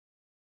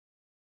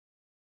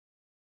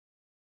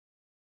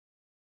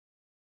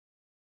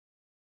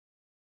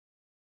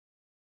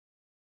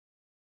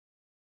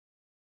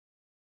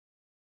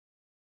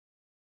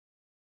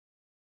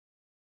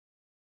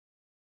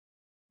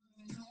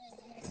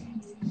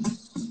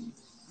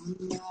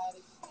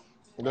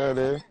There it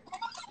is.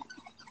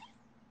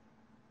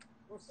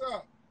 What's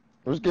up?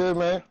 What's good,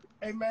 man?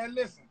 Hey, man,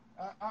 listen.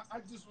 I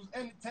just was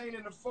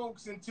entertaining the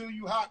folks until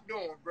you hopped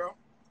on, bro.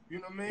 You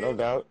know what I mean? No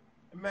doubt.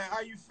 Man, how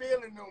you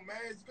feeling, though,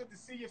 man? It's good to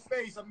see your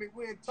face. I mean,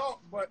 we ain't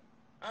talk, but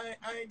I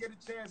ain't get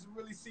a chance to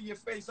really see your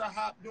face. I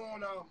hopped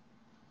on.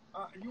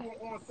 You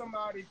were on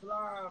somebody's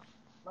live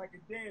like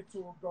a day or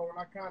two ago, and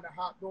I kind of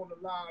hopped on the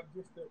live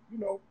just to,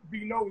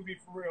 be nosy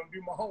for real and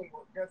do my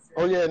homework. That's it.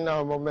 Oh yeah,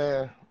 no, my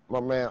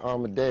man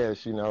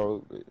Amadeus,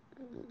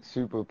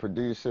 super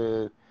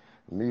producer,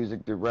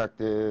 music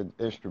director,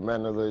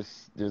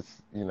 instrumentalist, just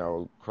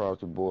across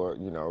the board,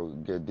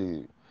 good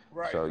dude.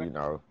 Right.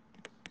 So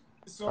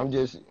So I'm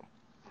just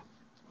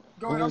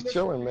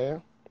chilling, man.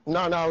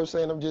 No, I was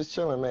saying I'm just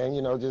chilling, man.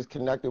 Just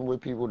connecting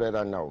with people that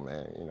I know,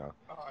 man.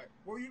 All right.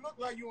 Well, you look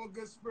like you're in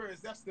good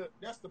spirits. That's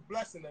the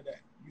blessing of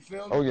that. You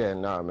feel me? Oh yeah,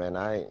 no, man.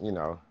 I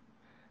ain't,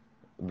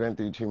 been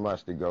through too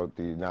much to go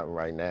through nothing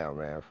right now,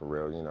 man. For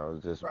real,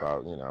 it's just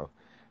about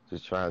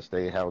just trying to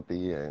stay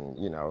healthy and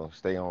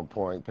stay on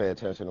point, pay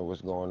attention to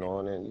what's going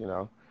on,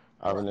 and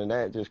other than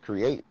that, just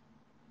create.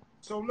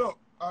 So look,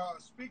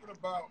 speaking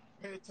about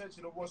pay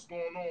attention to what's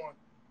going on,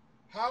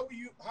 how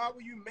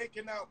are you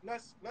making out?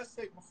 Let's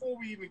say before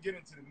we even get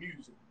into the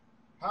music,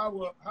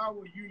 how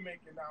are you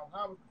making out?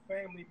 How is the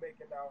family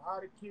making out? How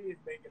are the kids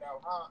making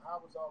out? How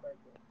was all that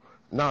going?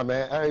 Nah,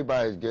 man,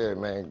 everybody's good,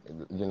 man.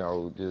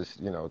 Just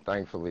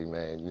thankfully,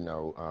 man.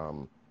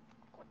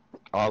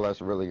 All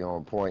that's really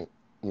on point.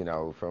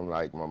 From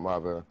like my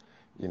mother,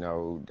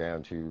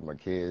 down to my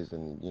kids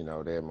and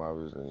their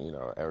mothers and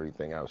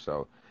everything else.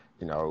 So,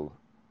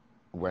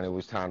 when it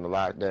was time to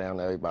lock down,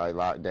 everybody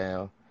locked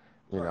down.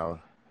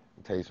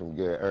 Take some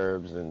good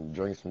herbs and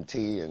drink some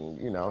tea and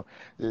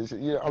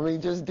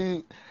just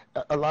do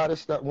a lot of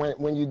stuff.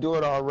 When you do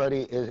it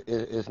already,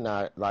 it's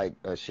not like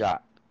a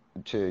shock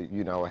to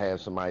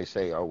have somebody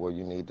say, oh well,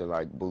 you need to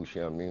like boost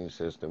your immune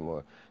system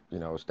or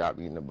stop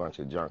eating a bunch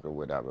of junk or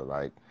whatever.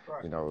 Like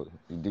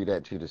you do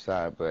that to the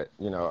side, but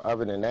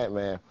other than that,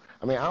 man,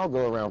 I mean, I don't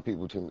go around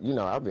people too.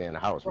 I'll be in the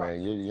house,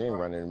 man. You ain't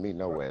running into me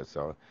nowhere.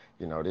 So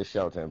this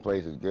shelter in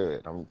place is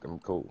good. I'm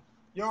cool.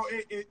 Yo,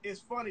 it's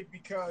funny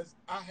because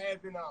I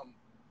haven't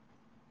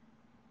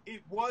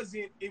it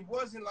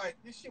wasn't like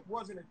this shit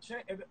wasn't a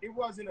change. It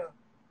wasn't a.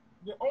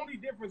 The only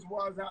difference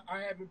was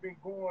I haven't been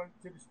going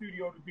to the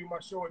studio to do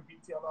my show in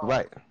DTLR.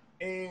 Right.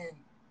 And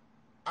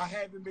I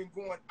haven't been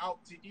going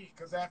out to eat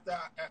because after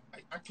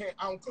I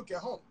don't cook at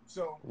home.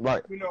 So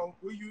right. We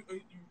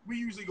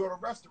usually go to a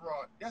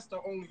restaurant. That's the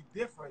only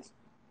difference,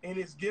 and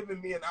it's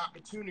giving me an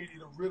opportunity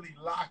to really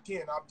lock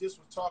in. I just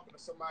was talking to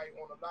somebody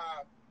on the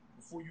live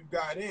before you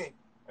got in,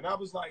 and I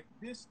was like,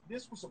 this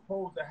was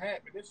supposed to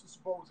happen. This was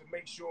supposed to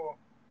make sure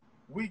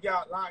we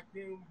got locked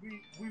in,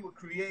 we were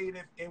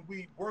creative, and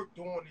we worked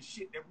on the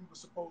shit that we were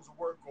supposed to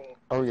work on.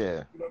 Oh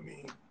yeah. You know what I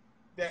mean?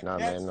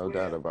 Man, no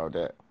doubt about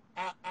that.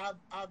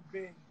 I've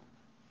been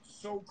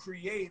so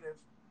creative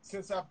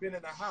since I've been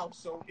in the house,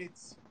 so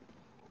it's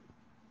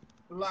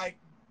like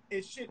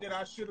it's shit that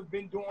I should have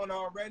been doing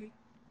already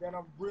that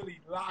I'm really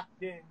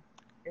locked in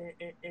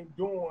and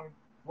doing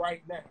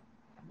right now.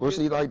 Well,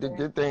 see, like the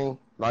good thing,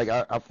 like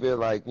I feel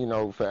like,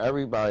 for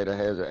everybody that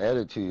has an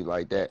attitude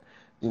like that,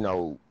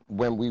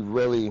 when we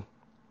really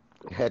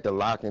had to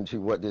lock into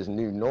what this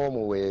new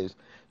normal is,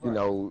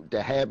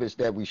 the habits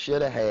that we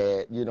should have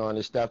had, and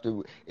the stuff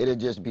that it'll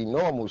just be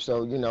normal.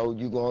 So, you're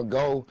going to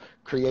go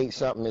create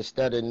something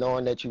instead of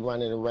knowing that you're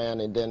running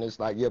around and then it's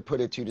like you put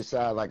it to the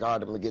side like, oh,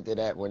 I'm going to get to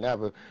that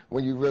whenever,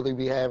 when you really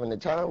be having the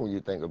time when you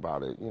think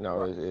about it.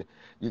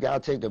 You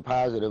got to take the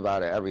positive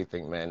out of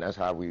everything, man. That's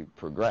how we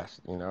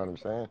progress. You know what I'm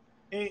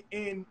saying?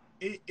 And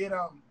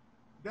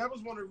that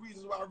was one of the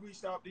reasons why I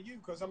reached out to you,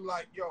 because I'm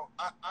like, yo,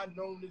 I've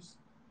known this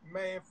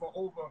man for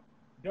over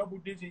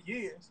double-digit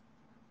years,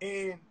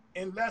 and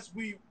unless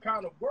we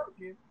kind of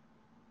working,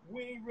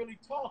 we ain't really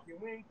talking.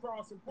 We ain't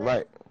crossing paths.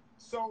 Right.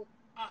 So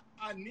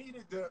I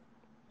needed to.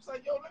 It's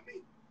like, yo, let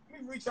me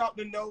reach out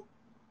the note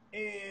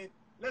and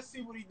let's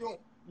see what he doing.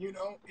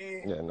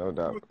 And yeah, no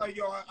doubt. He was like,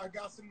 yo, I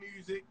got some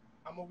music.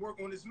 I'm gonna work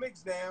on this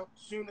mix down.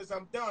 As soon as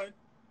I'm done,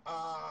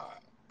 I'm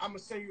gonna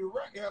send you the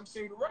record. I'm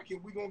sending you the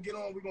record. We're gonna get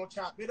on. We're gonna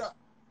chop it up.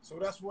 So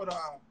that's what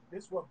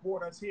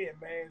brought us here,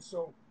 man.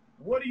 So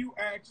what are you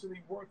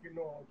actually working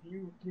on?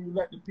 Can you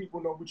let the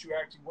people know what you're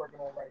actually working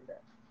on right now?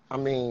 I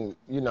mean,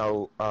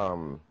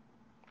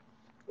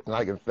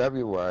 like in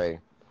February,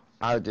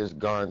 I just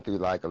gone through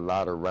like a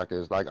lot of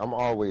records. Like I'm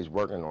always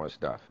working on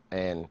stuff,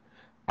 and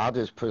I'll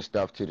just put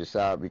stuff to the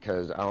side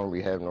because I don't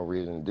really have no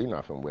reason to do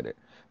nothing with it.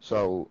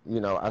 So,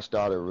 I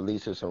started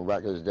releasing some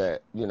records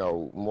that,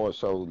 more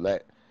so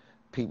let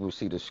people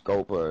see the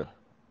scope of,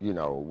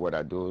 what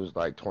I do. It was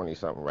like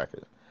 20-something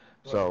records.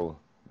 Right. So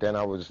then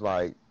I was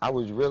like, I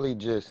was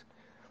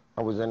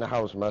in the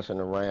house messing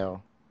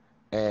around,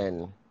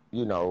 and,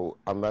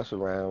 I mess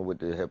around with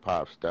the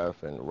hip-hop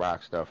stuff and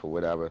rock stuff or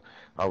whatever.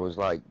 I was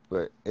like,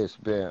 but it's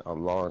been a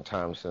long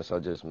time since I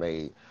just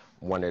made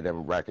one of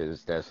them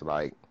records that's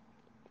like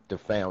the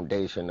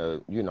foundation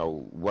of,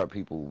 what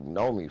people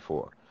know me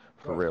for.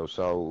 for real.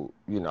 So,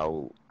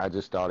 I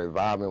just started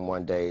vibing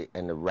one day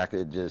and the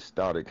record just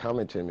started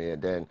coming to me.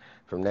 And then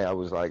from there, I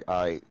was like,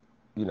 all right,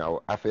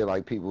 I feel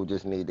like people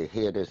just need to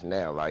hear this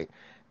now. Like,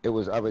 it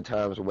was other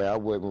times where I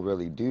wouldn't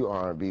really do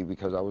R&B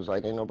because I was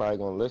like, ain't nobody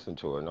going to listen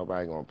to it.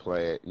 Nobody going to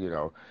play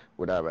it,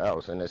 whatever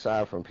else. And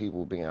aside from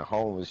people being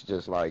home, it's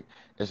just like,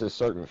 it's a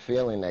certain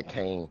feeling that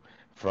came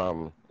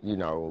from,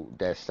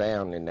 that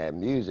sound and that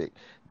music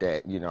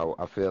that,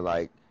 I feel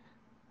like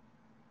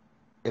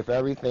if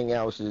everything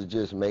else is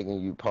just making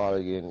you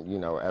party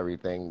and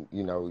everything,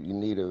 you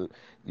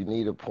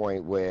need a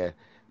point where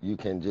you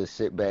can just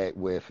sit back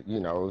with,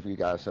 if you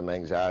got some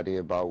anxiety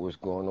about what's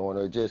going on,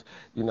 or just,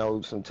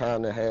 some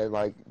time to have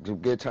like a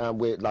good time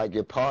with like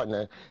your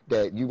partner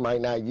that you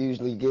might not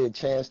usually get a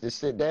chance to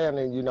sit down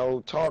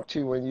and, talk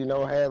to and,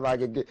 have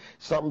like a good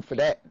something for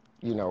that,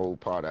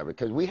 part of it.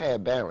 Because we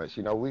had balance,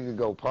 we could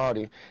go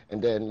party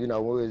and then,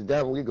 when we was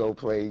done, we go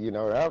play, the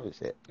other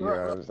shit. You know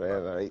what I'm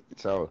saying? Like,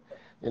 so,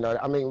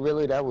 I mean,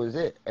 really, that was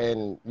it.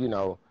 And,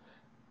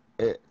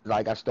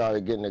 like I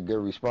started getting a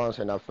good response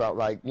and I felt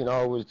like, it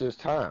was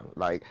just time.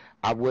 Like,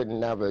 I would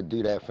never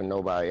do that for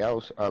nobody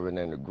else other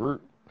than the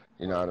group.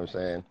 You know what I'm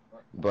saying?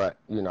 But,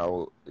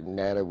 now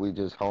that we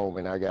just home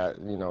and I got,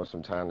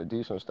 some time to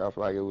do some stuff,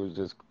 like it was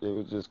just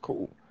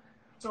cool.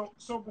 So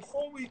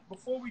before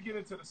we get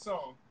into the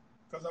song,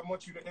 because I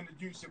want you to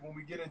introduce it when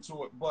we get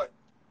into it, but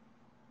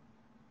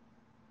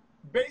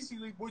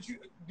basically,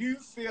 do you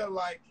feel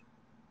like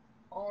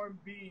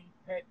R&B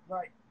had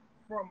like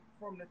from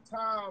the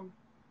time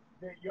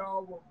that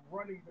y'all were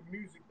running the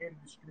music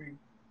industry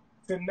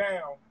to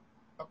now,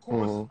 of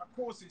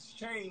course it's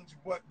changed,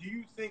 but do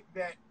you think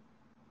that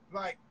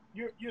like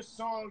your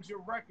songs,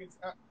 your records,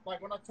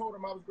 like when I told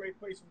him I was Great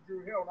Place with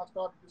Dru Hill and I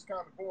started just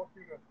kind of going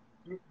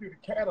through the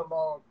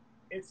catalog,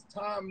 it's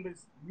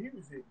timeless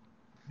music.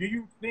 Do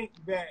you think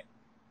that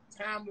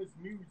timeless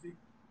music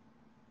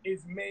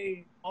is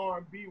made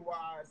R&B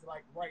wise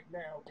like right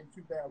now in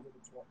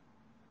 2020?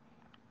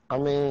 I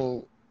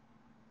mean,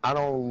 I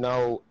don't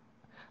know.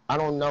 I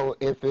don't know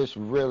if it's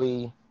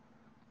really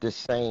the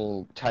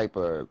same type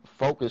of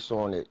focus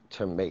on it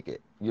to make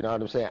it. You know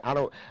what I'm saying?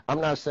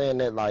 I'm not saying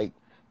that like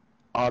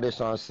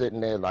artists aren't sitting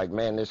there like,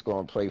 man, this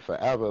going to play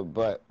forever.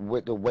 But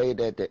with the way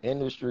that the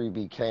industry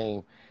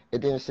became,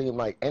 it didn't seem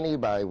like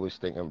anybody was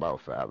thinking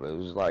about forever. It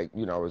was like,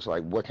 it's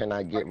like, what can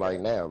I get right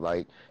now?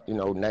 Like,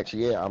 next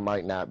year I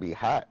might not be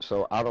hot.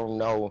 So I don't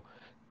know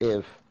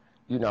if,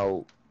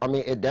 I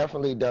mean, it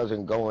definitely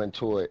doesn't go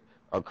into it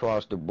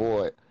across the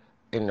board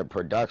in the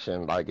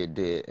production like it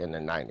did in the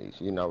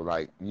 90s.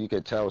 Like you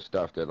could tell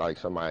stuff that like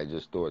somebody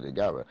just threw it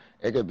together.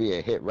 It could be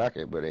a hit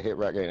record, but a hit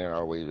record ain't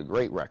always a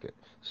great record.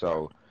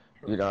 So,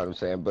 you know what I'm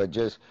saying? But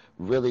just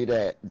really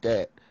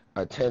that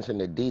attention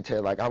to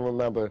detail. Like I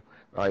remember,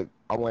 like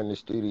I went in the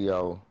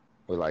studio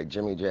with like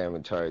Jimmy Jam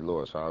and Terry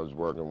Lewis. I was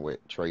working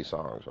with Trey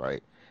Songz,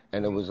 right?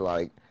 And it was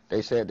like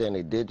they said then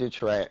they did the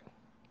track,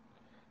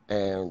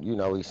 and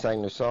he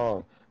sang the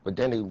song, but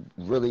then he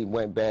really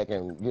went back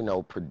and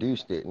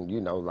produced it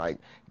and like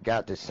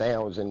got the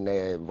sounds in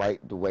there right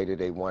the way that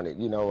they wanted,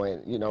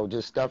 and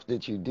just stuff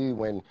that you do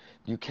when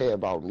you care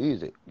about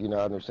music. You know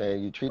what I'm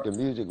saying? You treat the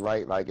music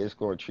right, like it's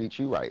going to treat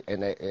you right.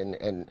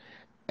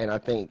 And I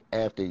think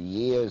after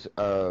years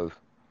of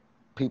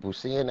people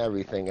seeing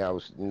everything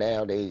else,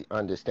 now they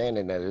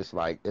understanding that it's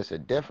like it's a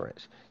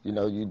difference.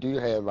 You do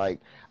have like,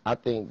 I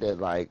think that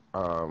like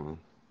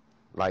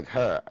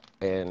her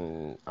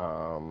and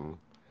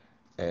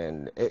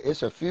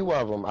it's a few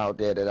of them out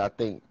there that I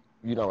think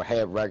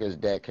have records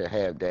that could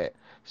have that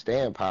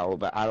staying power,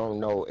 but I don't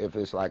know if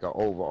it's like an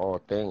overall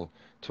thing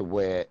to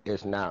where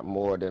it's not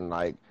more than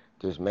like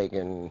just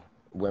making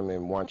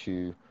women want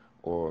you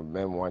or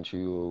men want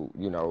you,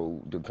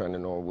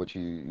 depending on what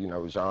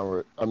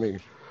genre. I mean,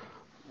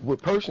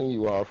 what person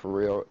you are for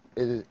real.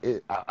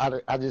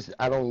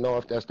 I don't know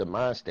if that's the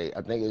mind state.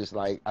 I think it's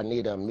like I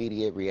need an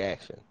immediate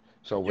reaction.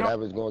 So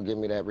whatever's gonna give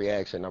me that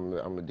reaction, I'm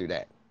gonna do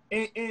that.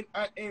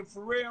 And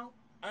for real,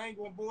 I ain't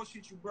gonna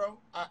bullshit you, bro.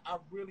 I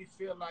really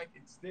feel like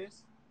it's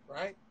this,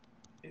 right?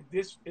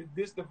 It's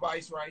this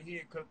device right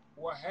here. Cause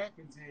what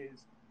happens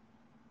is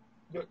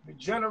the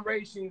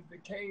generations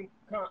that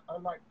come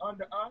like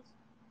under us,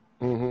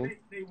 Mm-hmm.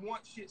 they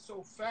want shit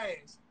so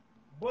fast.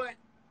 But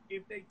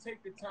if they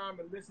take the time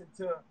and listen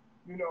to,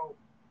 you know,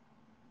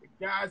 the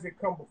guys that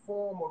come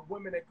before them or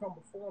women that come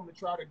before them to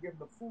try to give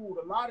them the food,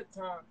 a lot of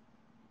times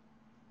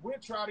we'll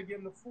try to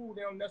give them the food.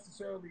 They don't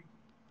necessarily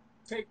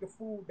take the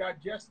food,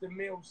 digest the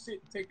meal, sit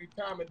and take the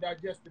time and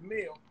digest the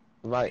meal.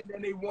 Right. And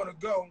then they want to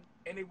go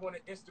and they want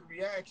an instant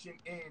reaction,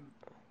 and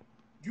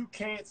you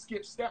can't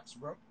skip steps,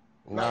 bro.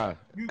 Nah, Like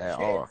you at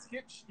can't all.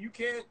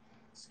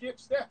 skip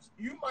steps.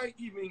 You might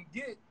even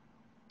get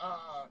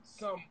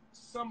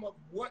some of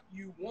what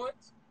you want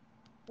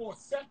for a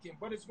second,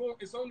 but it's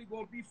only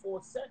going to be for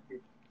a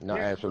second. No,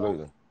 There's no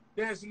absolutely.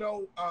 there's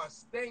no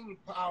staying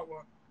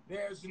power.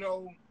 There's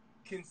no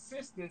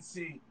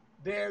consistency.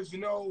 There's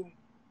no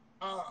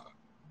uh,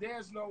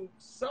 there's no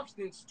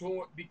substance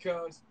to it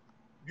because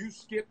you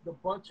skipped a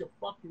bunch of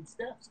fucking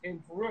steps.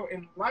 And for real,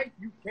 in life,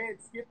 you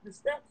can't skip the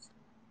steps.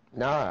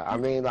 Nah, I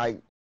mean,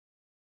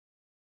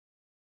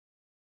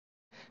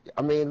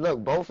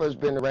 look, both of us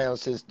been around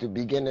since the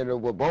beginning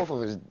of what both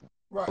of us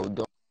Right.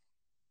 doing.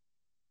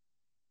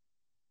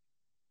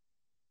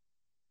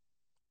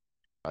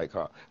 Like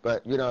her.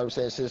 But you know what I'm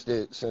saying, since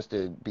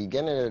the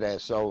beginning of that,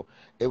 so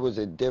it was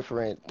a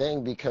different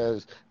thing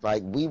because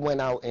like we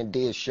went out and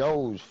did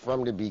shows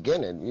from the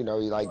beginning, you know,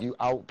 like you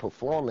out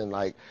performing,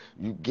 like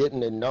you getting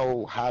to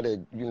know how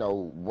to, you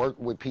know, work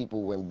with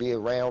people and be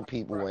around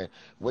people and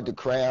what the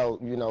crowd,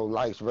 you know,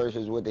 likes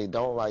versus what they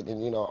don't like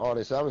and you know, all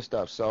this other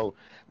stuff. So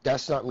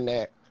that's something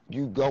that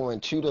you go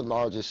into the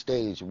larger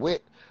stage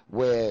with,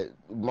 where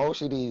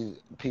most of these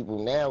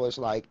people now, it's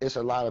like it's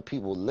a lot of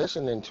people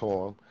listening to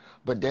them,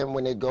 but then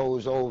when it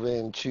goes over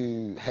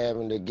into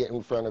having to get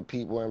in front of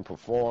people and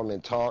perform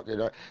and talk,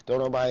 don't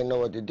nobody know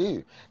what to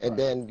do. And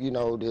then, you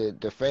know,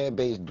 the fan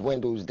base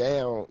dwindles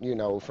down, you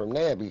know, from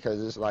there because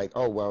it's like,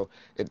 oh, well,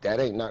 if that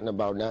ain't nothing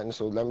about nothing,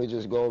 so let me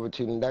just go over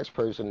to the next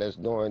person that's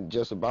doing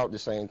just about the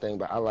same thing,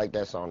 but I like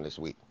that song this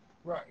week.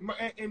 Right.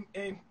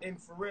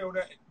 And for real,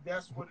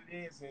 that's what it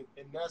is. And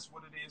that's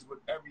what it is with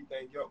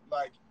everything. Yo,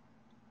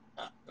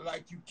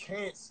 like you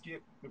can't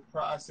skip the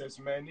process,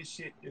 man. This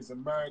shit is a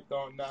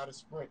marathon, not a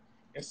sprint.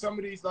 And some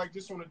of these, like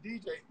just on the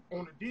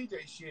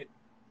DJ shit,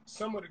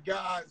 some of the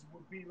guys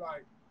would be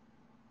like,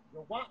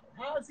 yo, why,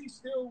 how is he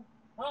still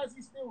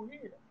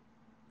here?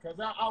 Because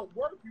I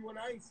outwork you and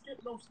I ain't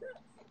skipped no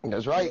steps.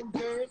 That's right. You know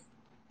what I'm saying?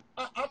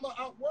 I'm going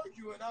to outwork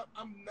you and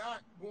I'm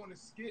not going to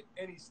skip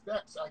any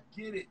steps. I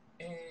get it.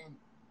 And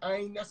I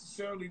ain't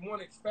necessarily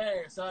want it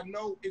fast. I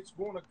know it's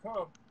going to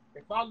come.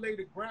 If I lay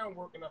the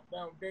groundwork and a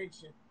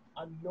foundation,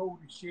 I know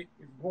the shit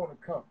is going to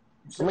come.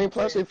 I mean,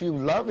 plus, if you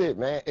love it,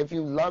 man, if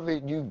you love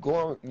it, you're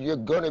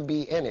gonna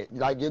be in it.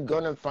 Like you're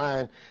gonna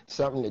find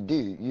something to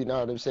do. You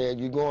know what I'm saying?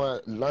 You're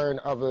gonna learn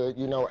other,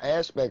 you know,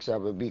 aspects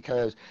of it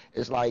because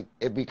it's like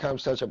it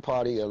becomes such a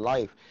part of your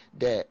life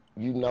that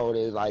you know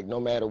that like no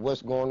matter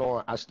what's going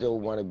on, I still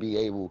want to be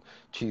able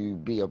to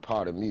be a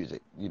part of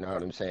music. You know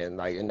what I'm saying?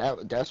 Like, and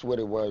that's what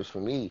it was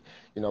for me.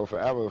 You know,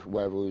 forever,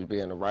 whether it was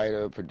being a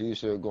writer,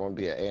 producer, going to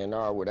be an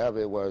A&R, whatever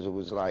it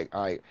was like,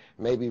 all right,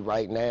 maybe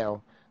right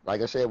now.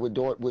 Like I said, with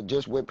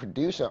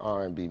producing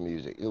R&B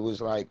music. It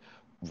was like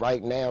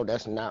right now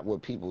that's not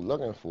what people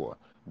looking for.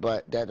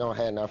 But that don't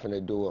have nothing to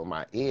do with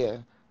my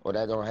ear, or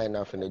that don't have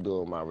nothing to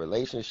do with my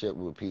relationship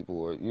with people,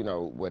 or you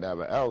know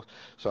whatever else.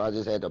 So I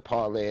just had to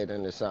parlay it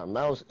into something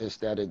else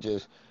instead of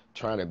just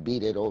trying to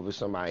beat it over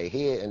somebody's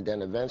head, and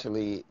then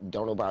eventually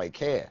don't nobody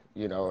care,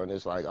 you know. And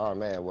it's like, oh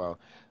man, well.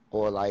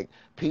 Or like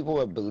people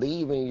would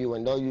believe in you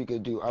and know you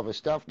could do other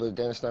stuff, but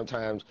then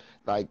sometimes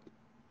like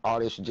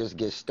artists just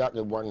get stuck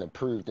in wanting to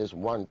prove this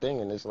one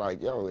thing, and it's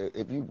like, yo,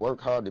 if you work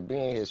hard to be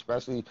in here,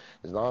 especially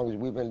as long as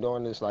we've been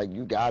doing this, like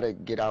you gotta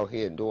get out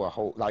here and do a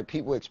whole, like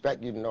people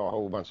expect you to know a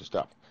whole bunch of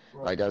stuff.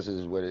 Right. Like that's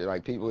just what it,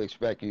 like people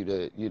expect you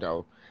to, you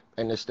know,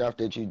 and the stuff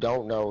that you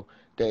don't know,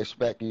 they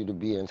expect you to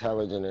be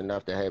intelligent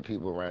enough to have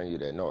people around you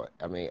that know it.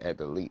 I mean, at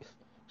the least.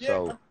 Yeah,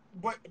 so,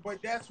 but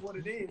that's what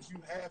it is.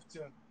 You have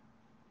to,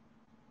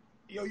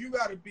 you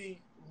gotta be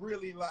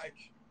really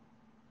like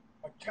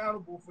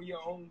accountable for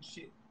your own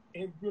shit.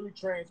 And really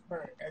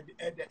transparent at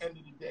the end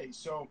of the day.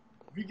 So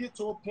if you get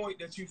to a point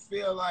that you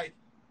feel like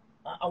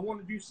I want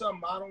to do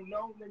something I don't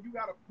know, then you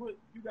gotta put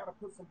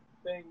some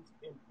things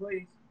in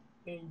place,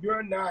 and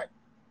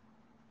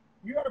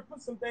you gotta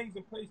put some things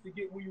in place to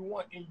get where you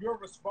want, and you're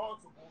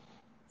responsible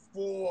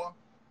for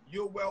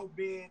your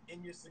well-being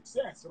and your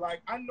success.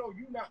 Like I know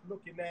you're not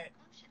looking at,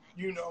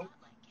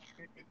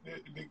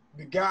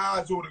 the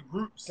guys or the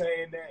group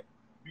saying that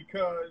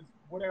because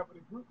whatever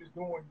the group is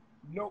doing,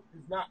 Nope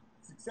is not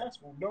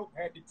successful. Nope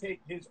had to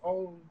take his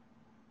own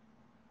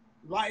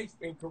life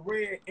and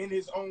career in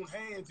his own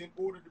hands in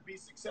order to be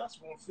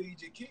successful and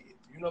feed your kids.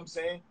 You know what I'm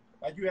saying?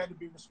 Like you had to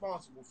be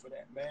responsible for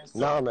that, man. So,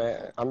 no,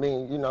 man. I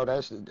mean, you know,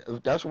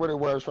 that's what it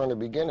was from the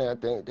beginning. I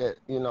think that,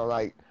 you know,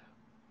 like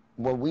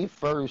when we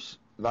first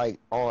like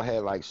all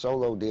had like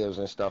solo deals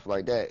and stuff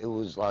like that, it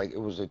was like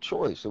it was a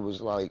choice. It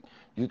was like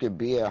you could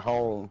be at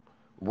home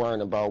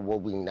worrying about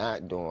what we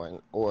not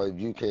doing, or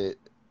you could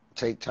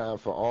take time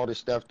for all the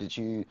stuff that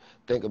you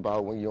think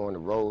about when you're on the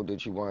road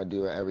that you want to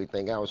do and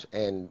everything else,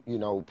 and you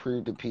know,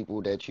 prove to people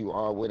that you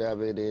are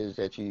whatever it is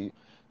that you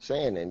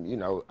saying. And you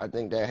know, I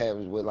think that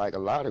happens with like a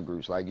lot of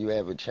groups. Like you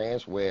have a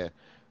chance where,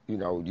 you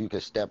know, you can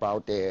step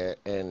out there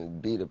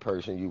and be the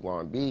person you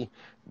want to be,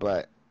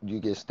 but you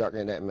get stuck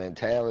in that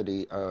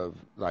mentality of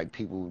like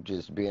people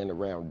just being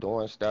around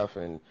doing stuff,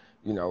 and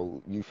you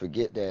know, you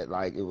forget that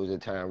like it was a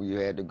time where you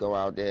had to go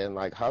out there and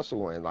like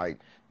hustle and like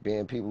be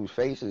in people's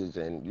faces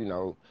and, you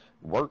know,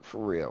 work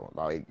for real.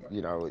 Like,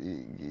 you know,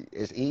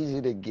 it's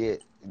easy to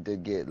get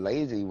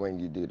lazy when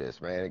you do this,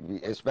 man,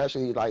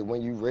 especially like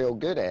when you real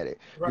good at it,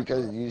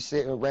 because you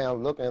sitting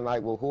around looking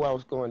like, well, who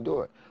else going to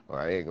do it? Well,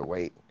 I ain't gonna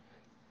wait.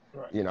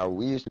 Right. You know,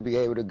 we used to be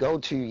able to go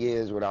 2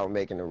 years without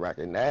making a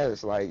record. Now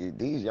it's like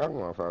these young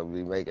motherfuckers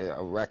be making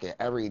a record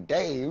every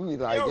day. You be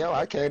like, Yo, yo,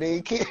 I can't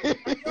even keep.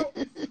 yo,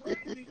 it's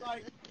crazy.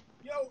 Like,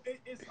 yo,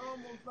 it's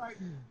almost like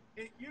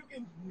you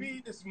can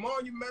be this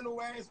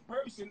monumental ass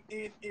person,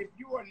 and if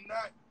you are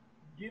not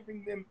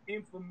giving them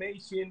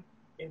information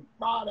and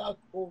product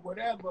or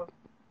whatever,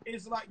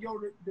 it's like, yo,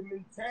 the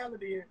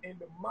mentality and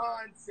the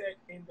mindset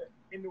and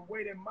the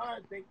way their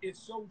mind think is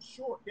so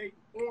short. They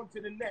on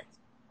to the next.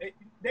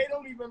 They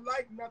don't even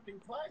like nothing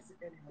classic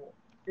anymore.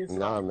 It's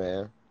Nah, like,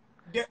 man.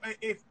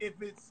 if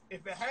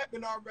it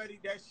happened already,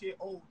 that shit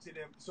old to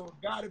them. So it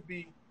gotta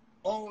be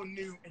all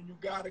new, and you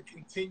gotta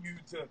continue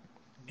to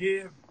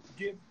give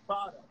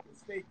product and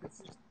stay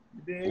consistent.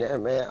 You dig? Yeah,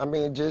 man. I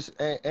mean, just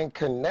and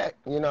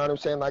connect. You know what I'm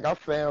saying? Like I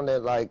found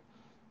that like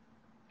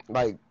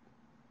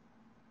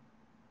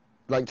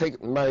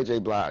take Mary J.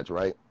 Blige,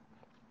 right?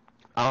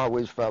 I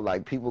always felt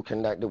like people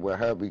connected with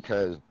her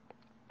because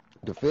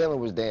the feeling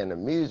was there in the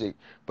music,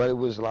 but it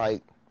was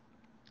like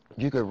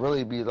you could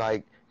really be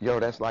like, yo,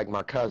 that's like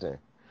my cousin.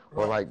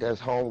 Or Right, like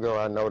that's homegirl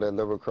I know that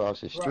live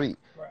across the right, street.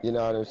 right, You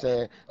know what I'm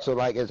saying? right. So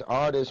like as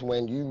artists,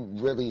 when you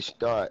really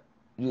start,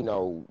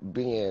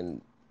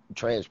 being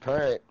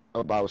transparent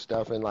about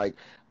stuff and like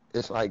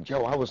it's like,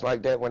 yo, I was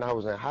like that when I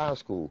was in high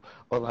school.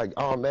 Or like,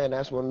 oh man,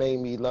 that's what made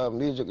me love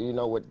music. You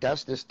know what?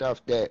 That's the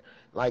stuff that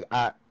like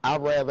I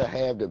rather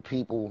have the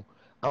people.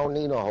 I don't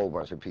need a whole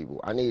bunch of people.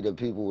 I need the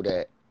people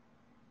that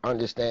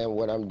understand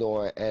what I'm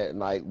doing and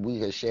like we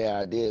can share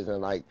ideas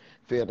and like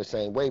feel the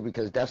same way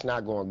because that's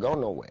not going to go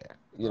nowhere.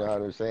 You know Right.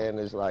 what I'm saying?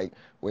 It's like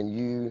when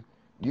you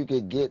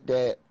could get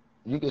that,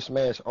 you could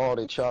smash all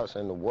the charts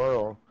in the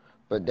world,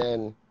 but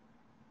then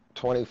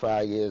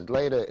 25 years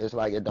later, it's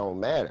like it don't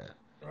matter.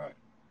 Right.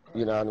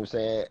 You Right. know what I'm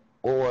saying?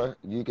 Or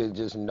you could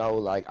just know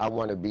like I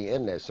want to be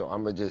in this, so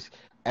I'm gonna just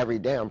every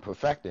day I'm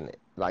perfecting it.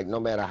 Like no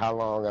matter how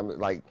long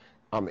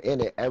I'm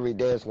in it, every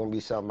day it's gonna be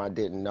something I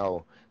didn't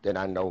know that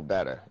I know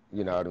better.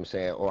 You know what I'm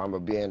saying? Or I'm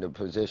gonna be in the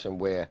position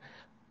where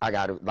I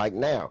gotta like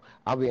now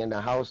I'll be in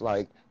the house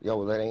like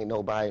yo, there ain't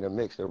nobody to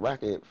mix the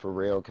record for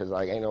real, cause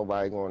like ain't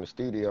nobody going to the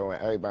studio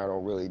and everybody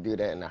don't really do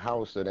that in the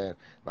house. So then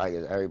like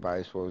is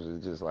everybody supposed to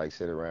just like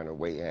sit around and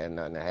wait and have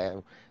nothing to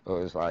happen?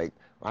 Or it's like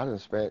I done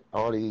spent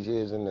all these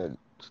years in the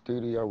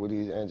studio with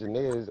these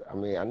engineers. I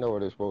mean, I know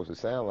what it's supposed to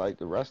sound like.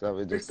 The rest of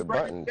it They just the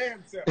spread it buttons.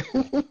 damn self.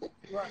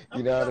 Right. I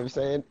You mean, know what I'm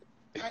saying?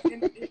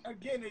 and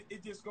again,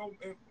 it just goes,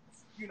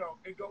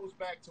 it goes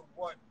back to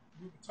what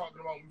we were talking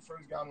about when we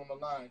first got on the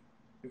line.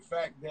 The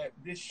fact that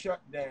this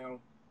shutdown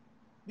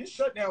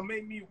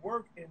made me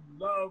work and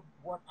love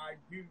what I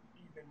do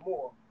even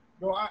more.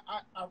 No, I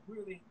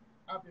really,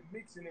 I've been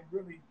mixing and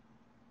really,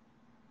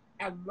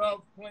 I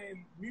love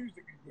playing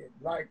music again.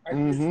 Like I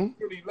just Mm-hmm.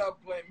 really love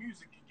playing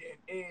music again,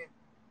 and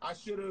I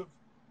should have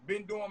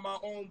been doing my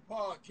own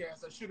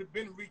podcast. I should have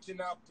been reaching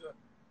out to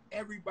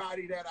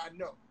everybody that I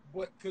know,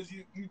 but because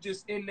you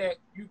just in that,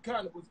 you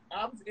kind of was,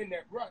 I was in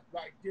that rut,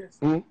 like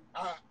just Mm-hmm.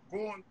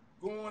 going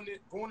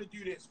to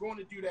do this, going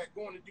to do that,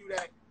 going to do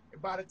that,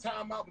 and by the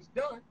time I was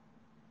done,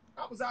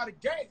 I was out of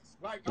gas.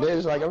 Like Yeah,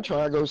 it's like I'm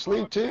trying to go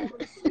sleep too.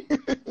 falling asleep.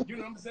 You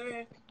know what I'm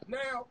saying?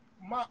 Now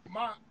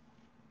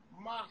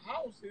my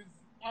house is,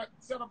 I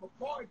set up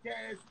a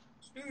podcast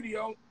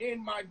studio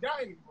in my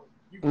dining room.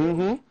 You feel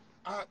me? Mm-hmm.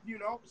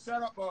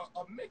 Set up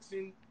a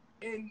mixing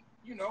in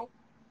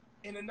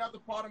in another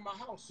part of my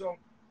house. So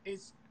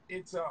it's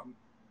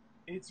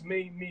it's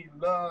made me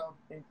love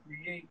and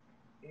create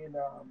and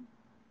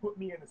put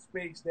me in a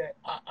space that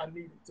I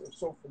needed to.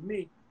 So for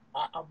me,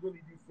 I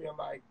really do feel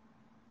like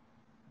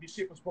this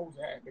shit was supposed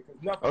to happen because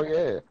Oh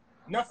yeah.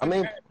 I nothing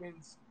mean,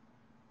 happens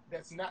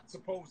that's not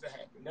supposed to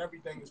happen.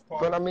 Everything is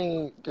part but of I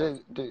mean,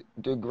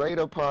 the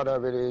greater part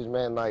of it is,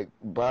 man, like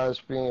by us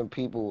being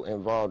people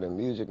involved in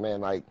music,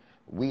 man, like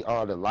we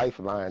are the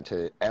lifeline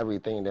to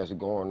everything that's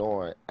going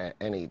on at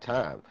any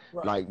time.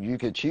 right, Like you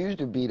could choose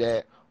to be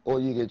that, or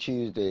you could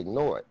choose to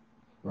ignore it.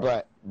 right,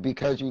 But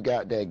because you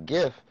got that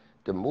gift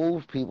to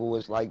move people,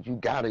 it's like you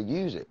gotta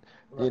use it.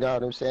 You right, know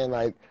what I'm saying?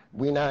 Like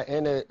we not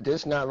in a.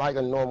 This not like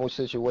a normal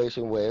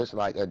situation where it's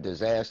like a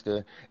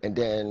disaster, and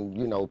then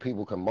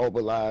people can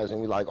mobilize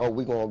and be like, oh,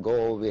 we gonna go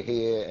over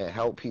here and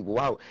help people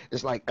out.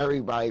 It's like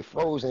everybody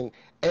frozen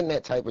and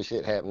that type of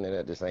shit happening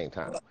at the same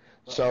time. right,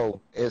 right, So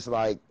it's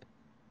like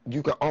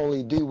you can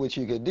only do what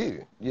you could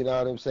do. You know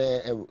what I'm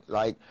saying? And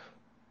like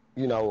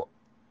you know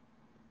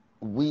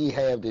we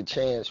have the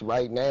chance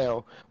right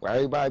now where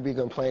everybody be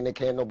complaining,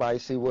 can't nobody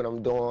see what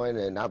I'm doing,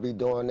 and I be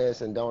doing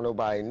this and don't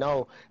nobody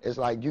know. It's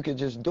like you could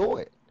just do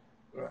it.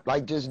 right,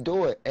 Like just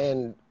do it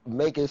and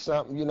make it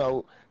something,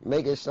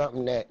 make it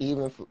something that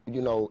even,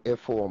 if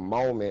for a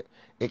moment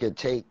it could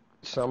take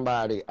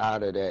somebody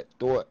out of that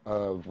thought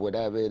of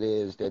whatever it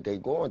is that they're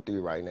going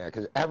through right now.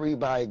 Because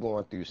everybody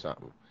going through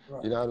something.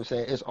 right. You know what I'm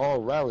saying? It's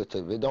all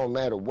relative. It don't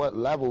matter what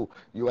level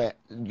you at.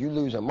 You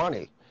losing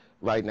money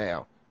right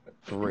now.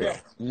 For real.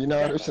 Yes, You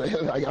know what yes, I'm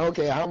saying? Like, I don't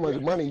care how much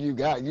yes, money you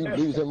got, you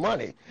losing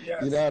money.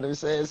 You know yes, what I'm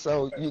saying?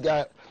 So you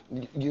got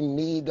you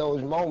need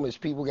those moments.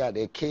 People got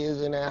their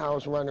kids in their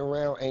house running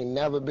around, ain't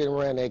never been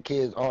around their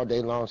kids all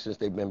day long since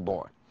they've been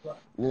born. Right.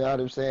 You know what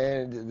I'm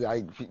saying?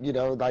 Like, you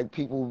know, like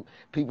people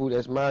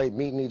that's married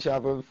meeting each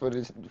other for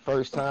the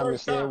first For the time and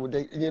first seeing time. what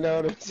they, you know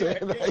what I'm saying?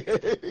 Yeah,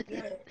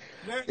 yeah,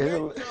 Like, yeah. Now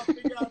you trying to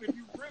figure out if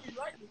you really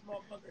like this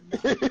motherfucker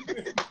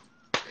now.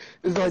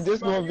 it's like this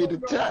Somebody gonna you be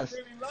the don't know if test.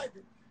 you really like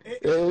it.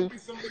 It's gonna be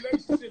some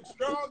relationships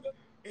stronger.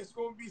 It's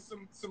gonna be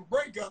some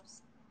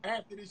breakups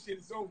after this shit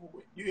is over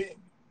with. You hear me?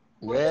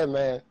 Well, Yeah, look,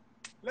 man.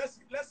 let's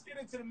get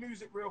into the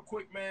music real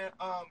quick, man.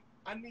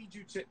 I need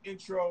you to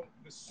intro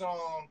the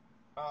song.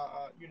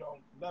 You know,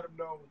 let them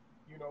know,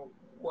 you know,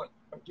 what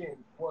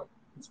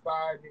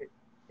inspired it.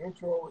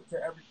 Intro it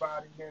to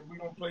everybody, and then we're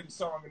gonna play the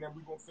song, and then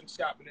we're gonna finish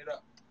chopping it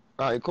up.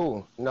 All right,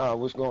 cool. No,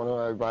 what's going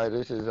on, everybody?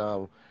 This is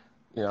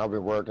you know, I've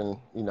been working,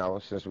 you know,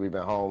 since we've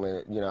been home,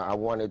 and you know, I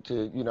wanted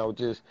to, you know,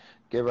 just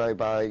give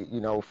everybody, you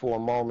know, for a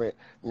moment,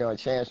 you know, a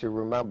chance to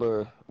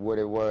remember what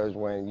it was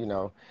when, you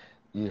know,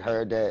 you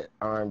heard that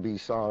R&B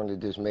song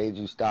that just made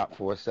you stop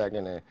for a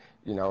second, and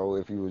you know,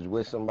 if you was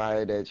with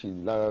somebody that you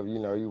love, you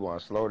know, you want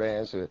to slow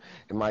dance, or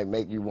it might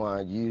make you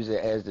want to use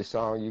it as the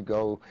song you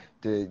go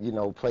to, you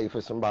know, play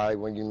for somebody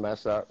when you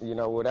mess up, you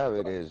know, whatever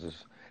it is.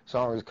 This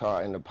song is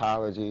called An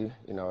Apology.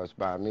 You know, it's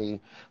by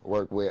me. I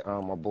work with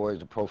my boys,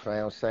 the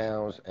Profound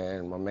Sounds,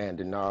 and my man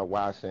Denard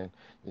Watson.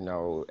 You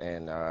know,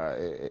 and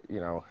you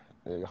know,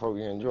 I hope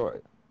you enjoy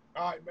it.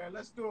 All right, man.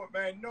 Let's do it,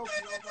 man. Nokio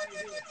right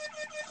here.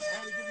 I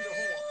had to give you the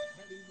horn.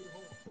 I had to give you the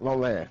horn. My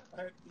man.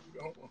 I had to give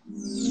you the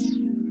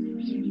horn.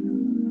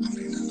 I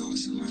mean, I know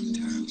it's a lot of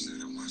times that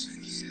I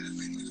wasn't here. I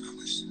mean, I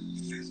was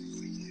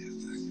physically here,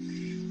 but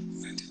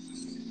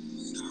mentally,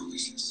 I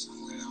was just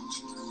somewhere else.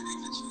 You know,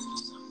 energy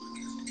was something I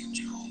couldn't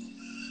control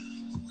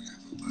or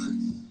whatever. But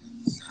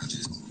I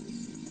just wanted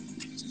to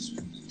get a chance to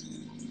do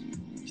it.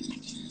 You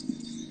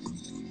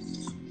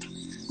know,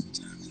 really had some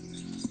time to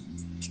think what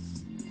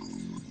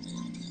I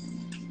want to do.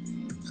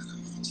 Better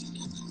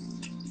articulate,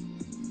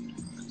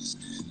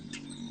 understand what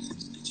it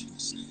is that you were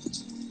saying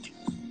to me.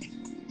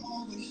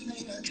 Always say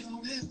I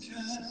don't have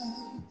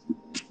time.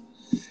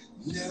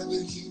 Never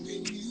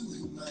keeping you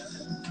in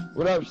mind.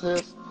 What up,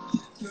 sis?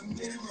 The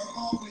mirror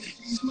always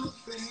sees my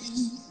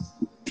face.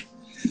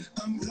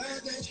 I'm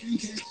glad that you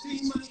can see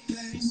my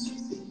face.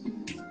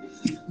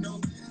 No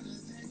better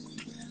than you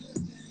better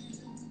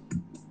than.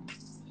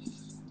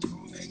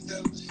 Don't make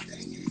the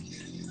mistake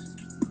again.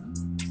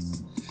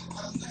 I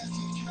let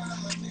you try,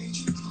 I made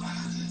you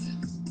cry.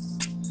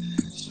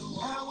 So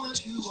I want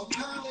to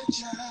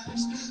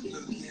apologize.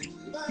 Look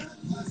in my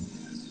eyes.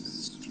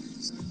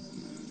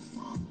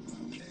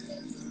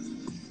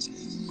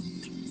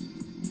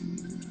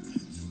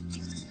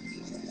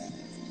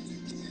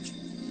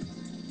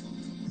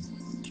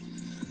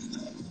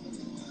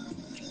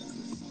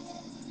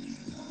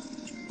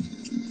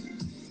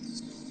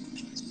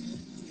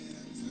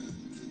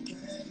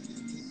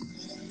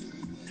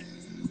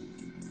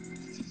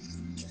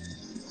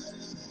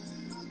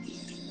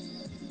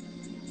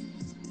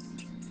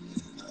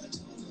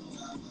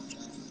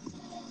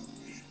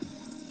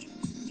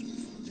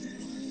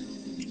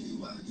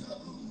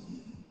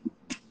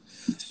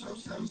 So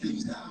some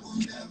things I will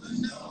never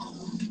know.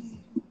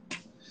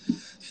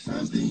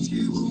 Some things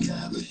you will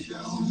never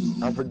show.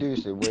 I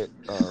produced it with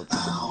I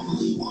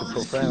only the want to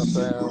Profound see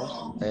you Sounds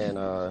grow. and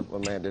my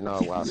man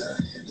Denard Watson.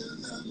 Learning to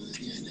love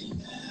beginning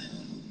now.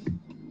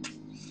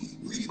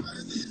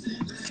 Rebirth is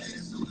in the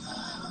air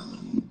somehow.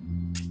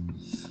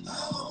 I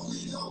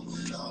only hope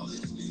when all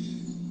is new.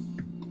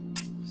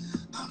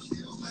 I'm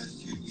still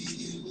blessed to be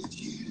here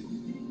with you.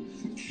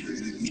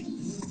 True.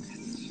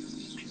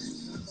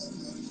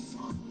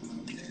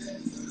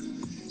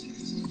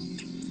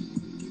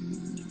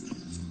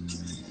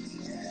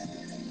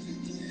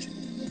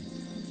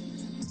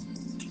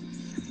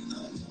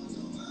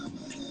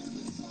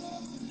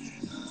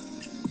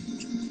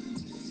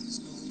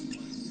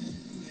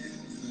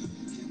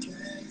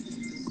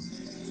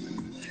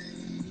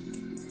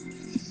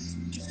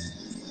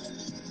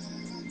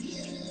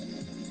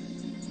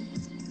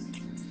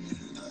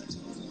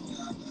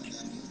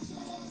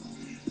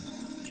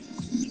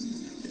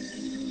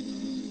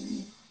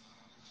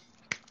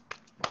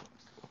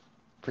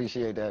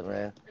 Appreciate that,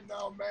 man.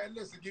 No, man.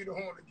 Listen, give the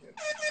horn again.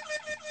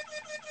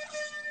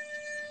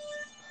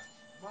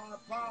 My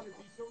apologies.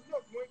 So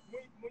look,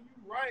 when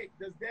you write,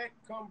 does that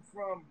come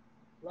from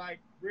like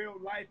real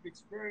life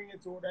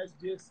experience, or it's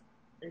just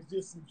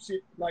some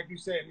shit like you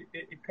said,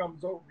 it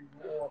comes over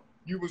you, or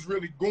you was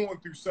really going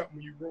through something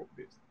when you wrote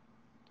this?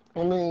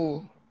 I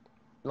mean,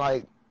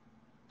 like,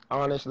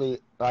 honestly,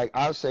 like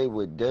I say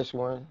with this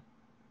one,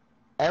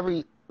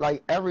 every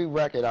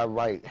record I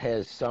write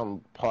has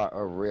some part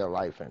of real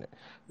life in it.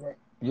 Right.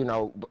 You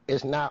know,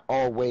 it's not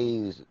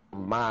always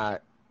my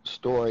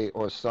story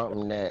or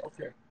something that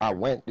Okay. I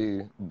went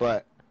through,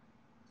 but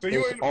So you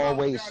it's ain't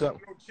always apologizing something.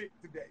 to no chick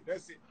today.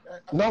 That's it.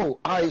 No,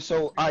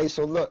 so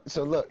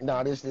look.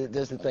 Now this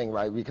is the thing,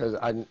 right? Because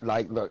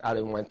look, I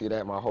didn't went through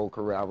that my whole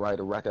career. I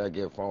write a record, I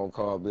get a phone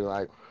call, be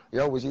like,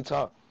 "Yo, was you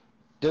talk?"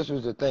 This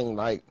was the thing,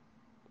 like,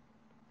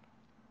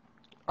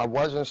 I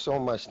wasn't so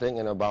much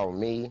thinking about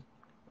me,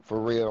 for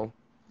real,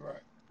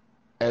 Right.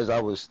 as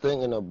I was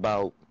thinking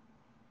about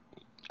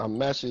a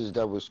message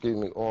that was, excuse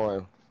me,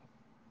 on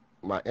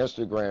my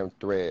Instagram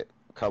thread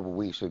a couple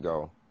weeks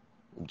ago,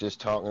 just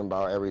talking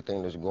about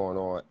everything that's going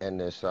on, and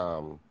this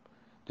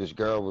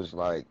girl was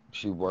like,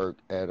 she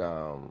worked at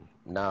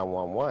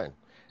 911,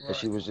 and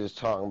she Right. was just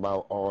talking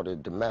about all the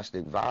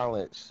domestic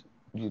violence,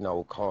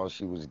 calls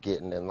she was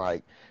getting, and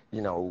like,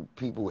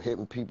 people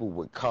hitting people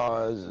with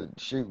cars and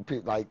shooting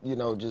people, like,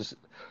 just,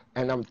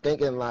 and I'm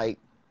thinking like,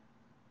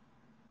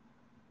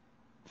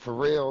 for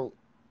real,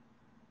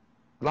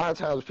 a lot of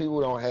times people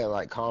don't have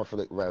like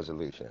conflict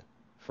resolution,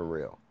 for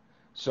real.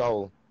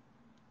 So,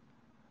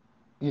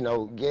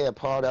 yeah,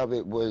 part of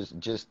it was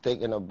just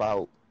thinking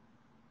about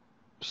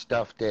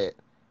stuff that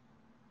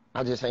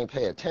I just ain't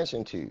pay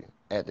attention to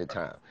at the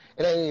time.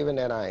 It ain't even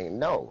that I ain't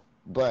know,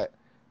 but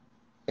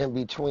in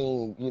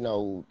between,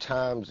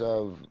 times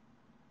of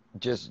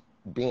just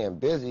being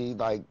busy,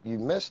 like you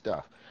miss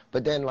stuff.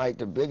 But then like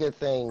the bigger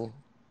thing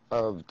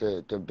of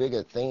the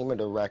bigger theme of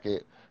the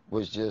record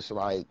was just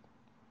like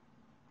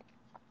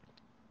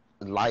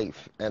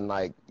life and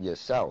like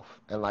yourself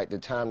and like the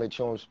time that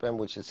you don't spend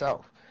with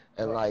yourself.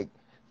 And Right. like,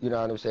 you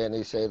know what I'm saying?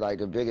 They say like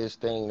the biggest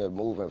thing to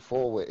moving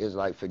forward is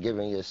like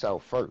forgiving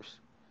yourself first,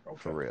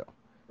 for Okay. real.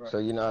 Right. So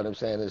you know what I'm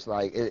saying? It's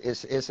like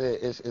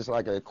it's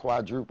like a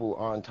quadruple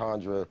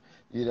entendre.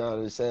 You know what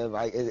I'm saying?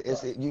 Like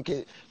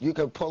Right. you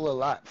can pull a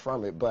lot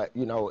from it, but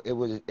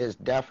it's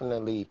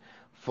definitely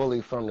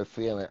fully from the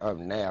feeling of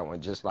now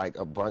and just like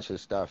a bunch of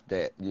stuff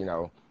that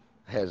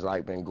has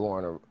like been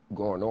going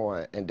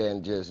on, and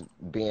then just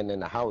being in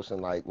the house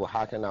and like, well,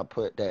 how can I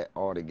put that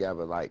all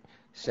together like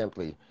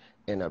simply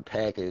in a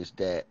package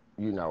that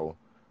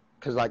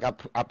because like I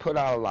put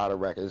out a lot of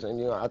records,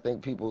 and I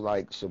think people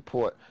like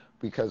support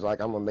because like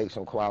I'm gonna make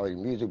some quality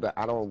music, but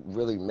I don't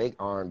really make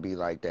R&B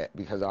like that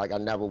because like I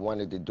never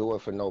wanted to do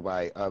it for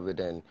nobody other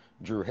than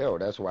Dru Hill.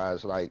 That's why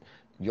it's like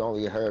you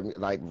only heard me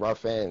like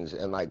rough ends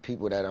and like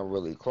people that I'm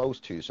really close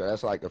to. So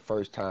that's like the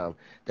first time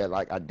that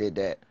like I did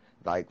that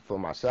like for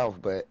myself,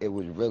 but it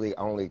was really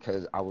only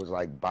because I was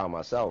like by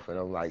myself, and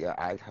I'm like,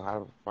 how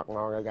the fuck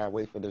long I gotta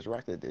wait for this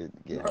record to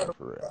get here, Right.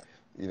 for real? Right.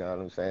 You know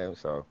what I'm saying?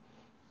 So,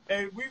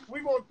 Hey, we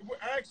going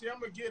actually I'm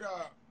gonna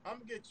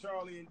get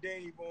Charlie and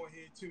Dave on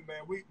here too,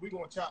 man. We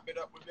gonna chop it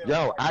up with them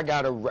yo, right I now.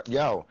 got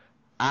a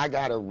I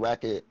got a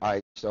record. All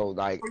right, so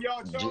like, For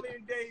y'all, Charlie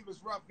and Dave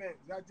is rough ends.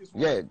 I just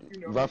want yeah,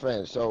 you know. rough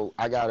end. So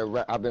I got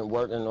I've been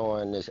working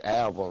on this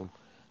album.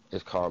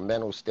 It's called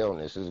Mental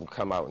Stillness. It's gonna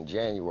come out in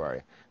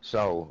January.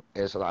 So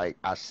it's like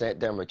I sent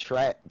them a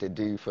track to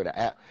do for the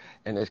app,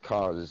 and it's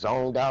called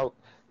Zoned Out.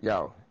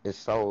 Yo, it's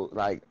so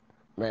like,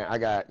 man, I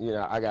got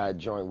a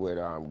joint with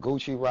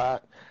Gucci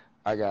Rock.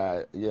 I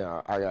got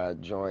a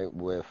joint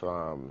with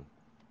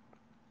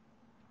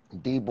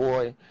D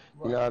Boy. You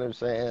Right. know what I'm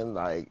saying?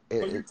 Like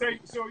So you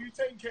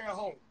taking care of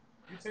home.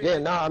 You yeah,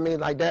 taking no, I mean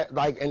like that,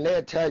 like, and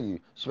they'll tell you,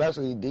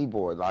 especially D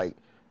Boy, like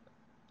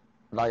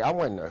I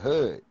went in the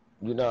hood.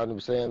 You know what I'm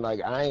saying?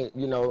 Like I ain't,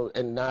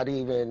 and not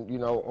even,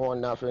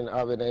 on nothing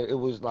other than it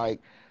was like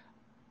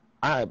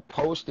I had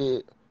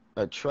posted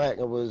a track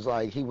and it was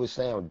like he was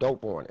sound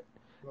dope on it.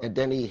 right. And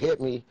then he hit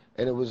me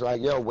and it was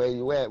like, yo, where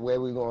you at? Where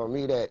we gonna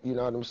meet at? You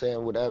know what I'm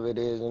saying? Whatever it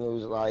is. And it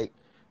was like,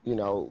 you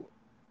know,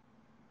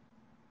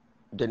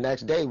 the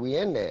next day we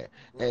in there,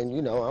 Right.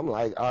 and I'm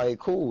like, all right,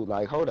 cool,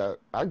 like, hold up,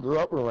 I grew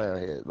up around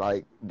here,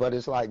 like, but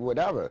it's like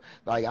whatever,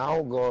 like I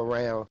don't go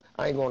around,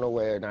 I ain't going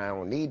nowhere and I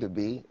don't need to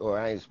be or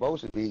I ain't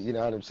supposed to be, you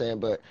know what I'm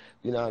saying? But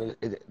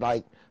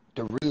like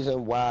the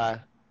reason why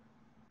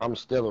I'm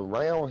still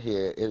around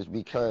here is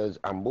because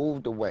I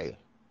moved away.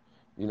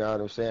 You know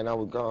what I'm saying? I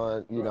was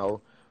gone, Right.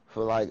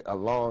 for like a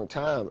long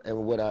time, and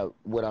what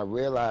I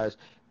realized,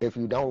 if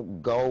you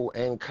don't go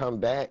and come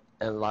back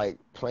and like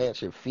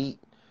plant your feet,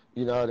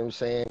 you know what I'm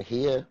saying,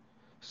 here,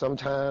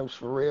 sometimes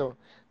for real,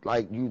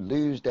 like you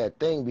lose that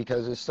thing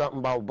because it's something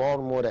about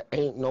Baltimore that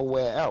ain't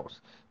nowhere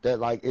else. That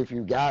like if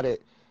you got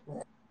it,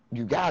 Right.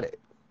 you got it,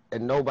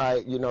 and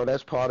nobody,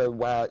 that's part of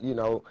why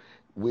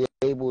we're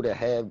able to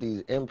have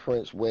these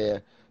imprints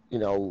where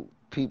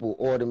people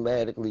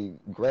automatically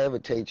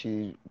gravitate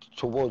you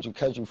towards you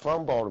because you're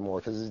from Baltimore,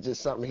 because it's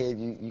just something here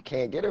you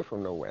can't get it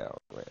from nowhere else,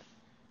 man.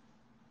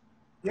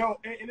 Yo,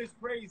 and it's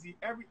crazy.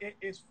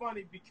 It's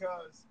funny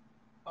because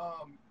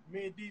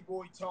me and D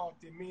Boy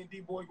talked, and me and D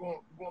Boy going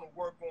to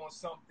work on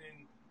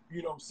something,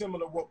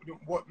 similar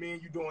what me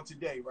and you doing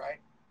today, right?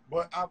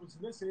 But I was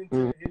listening to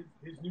Mm-hmm.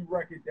 his new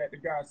record that the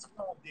guy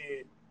Scott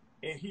did,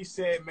 and he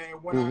said, man,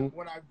 Mm-hmm.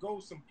 when I go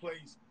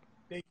someplace,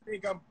 they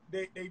think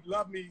they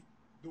love me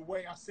the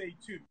way I say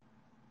too.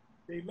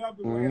 They love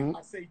the way Mm-hmm.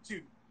 I say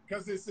too,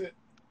 because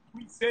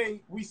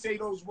we say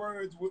those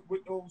words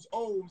with those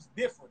O's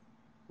different.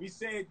 We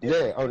say it Yeah.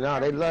 different, Oh and no,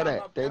 they every love time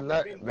that. They I've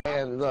love, been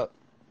man. Look,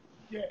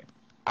 yeah,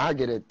 I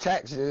get a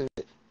text.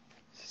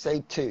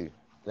 Say two.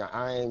 Now,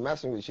 I ain't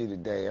messing with you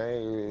today.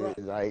 I right,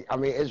 ain't like. I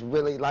mean, it's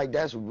really like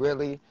that's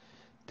really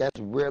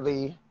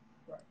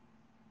right,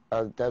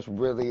 that's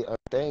really a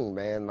thing,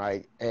 man.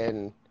 Like,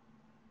 and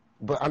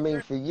But I That's mean,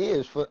 very for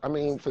years, for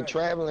nice.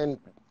 traveling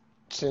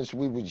since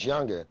we was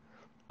younger,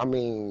 I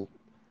mean,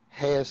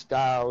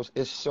 hairstyles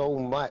is so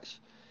much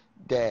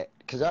that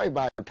because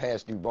everybody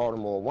passed through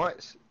Baltimore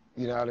once.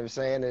 You know what I'm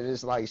saying? And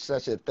it's like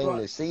such a thing Right,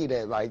 to see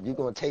that like you're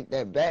gonna take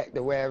that back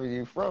to wherever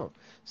you're from.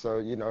 So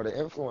you know the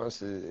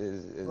influence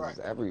right, is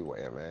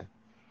everywhere, man.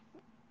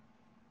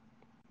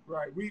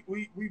 right. We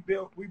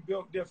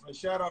built different.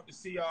 Shout out to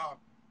CR.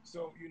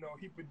 So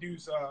he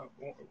produced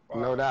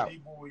No doubt. D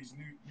Boy's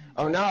new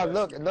Oh joint. no, That's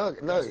look.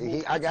 that's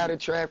He, moving to.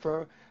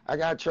 I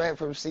got a track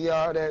from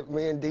CR that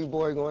me and D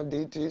Boy gonna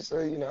do too. So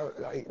you know,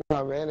 like,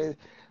 no man,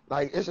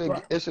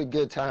 Right, it's a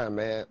good time,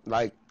 man.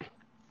 Like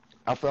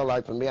I felt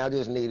like for me, I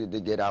just needed to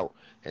get out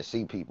and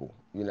see people.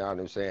 You know what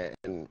I'm saying?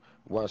 And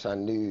once I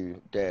knew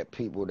that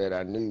people that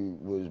I knew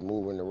was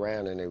moving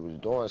around and they was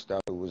doing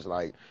stuff, it was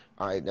like,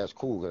 all right, that's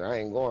cool because I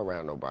ain't going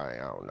around nobody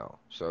I don't know.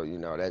 So you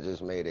know, that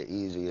just made it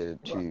easier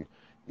right. to,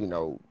 you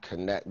know,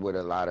 connect with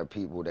a lot of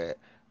people that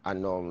I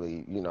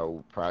normally, you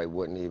know, probably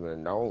wouldn't even have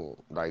known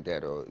like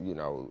that, or you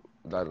know,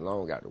 let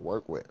alone got to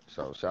work with.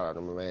 So shout out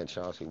to my man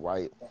Chauncey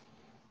White.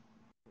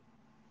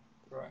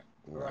 Right,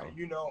 You right.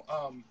 know,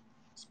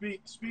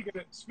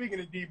 Speaking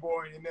of D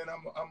Boy, and then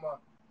I'm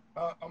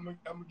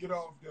gonna get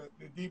off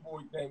the D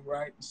Boy thing,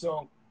 right?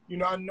 So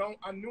I knew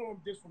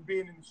him just from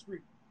being in the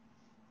street.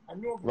 I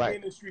knew him from being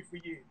right? in the street for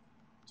years.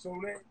 So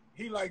then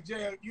he like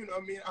Jay, what I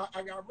mean,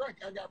 I got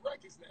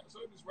records now. So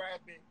he was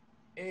rapping,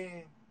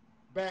 and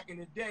back in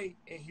the day,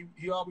 and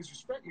he always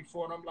respect me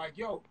for it. I'm like,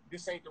 yo,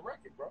 this ain't the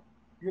record, bro.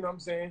 You know what I'm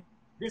saying?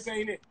 This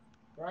ain't it,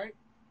 right?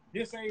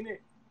 This ain't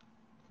it.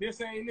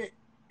 This ain't it.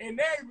 And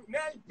now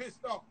he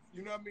pissed off.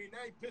 You know what I mean? Now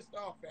he pissed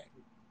off at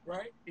me,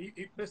 right?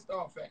 He pissed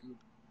off at me.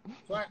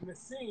 So I happened to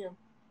see him.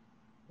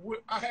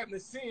 I happened to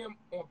see him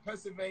on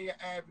Pennsylvania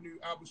Avenue.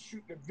 I was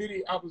shooting a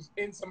video. I was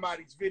in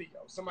somebody's video.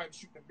 Somebody was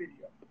shooting a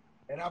video,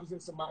 and I was in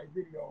somebody's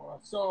video.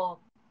 I saw him,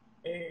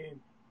 and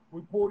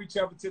we pulled each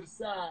other to the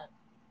side,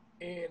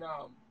 and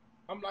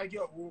I'm like,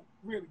 yo, well,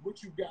 really,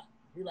 what you got?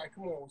 He like,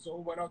 come on. So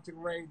we went out to the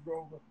Range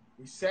Rover.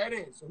 We sat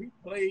in. So he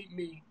played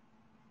me.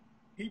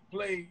 He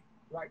played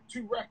like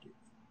 2 records.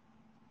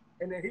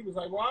 And then he was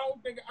like, well, I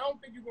don't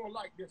think you're gonna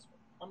like this one.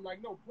 I'm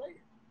like, no, play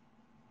it.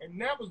 And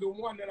that was the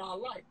one that I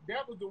liked.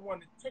 That was the one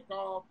that took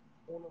off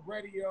on the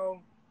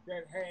radio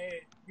that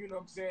had, you know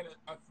what I'm saying,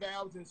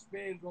 1,000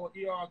 spins on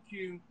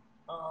ERQ.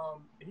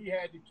 He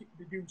had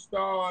to do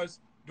stars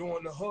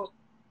doing the hook,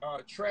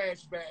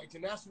 trash bags,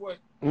 and that's what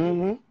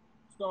Mm-hmm. really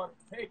started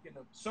taking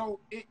him. So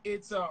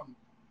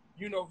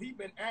he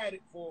been at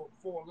it for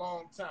a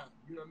long time.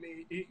 You know what I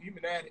mean? He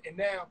been at it, and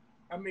now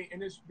I mean,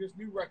 and this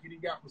new record he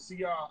got with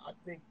CR, I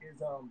think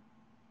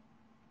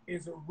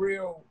is a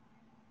real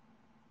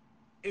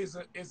is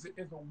a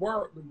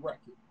worldly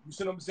record. You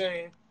see what I'm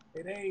saying?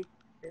 It ain't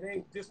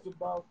just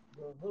about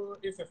the hood.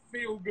 It's a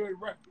feel good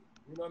record.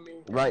 You know what I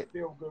mean? It's a Right.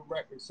 feel good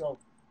record. So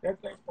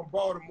that thing from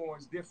Baltimore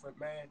is different,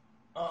 man.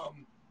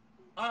 Um,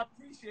 I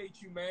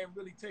appreciate you, man,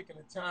 really taking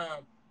the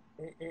time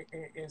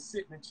and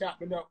sitting and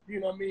chopping up. You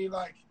know what I mean?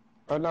 Like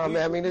Oh no,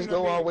 man. we I mean, you this know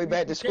what I go all the mean? way We,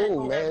 back to we can't school,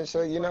 go have a man.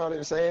 So beef you know right what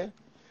I'm now. saying?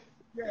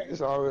 Yeah,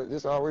 This all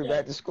the way yeah,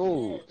 back to yeah,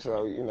 school.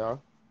 So you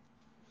know.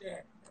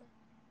 yeah.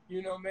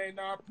 Man,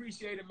 no, I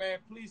appreciate it, man.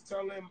 Please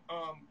tell them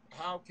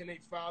how can they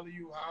follow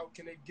you? How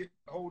can they get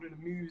a hold of the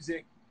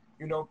music?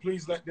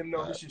 Please let them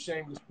know Uh, this is your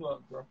shameless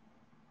plug, bro.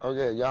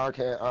 okay, y'all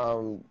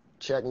can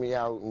check me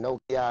out.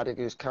 Nokiotic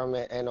is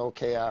coming.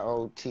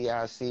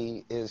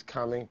 Nokiotic is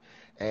coming.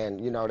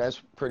 And you know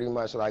that's pretty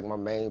much like my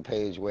main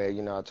page where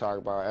you know I talk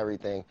about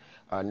everything.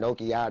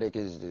 Nokiotic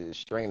is the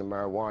strain of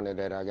marijuana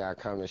that I got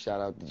coming. Shout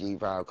out to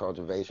G5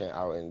 Cultivation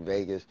out in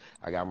Vegas.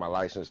 I got my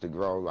license to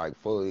grow like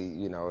fully.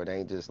 You know it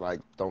ain't just like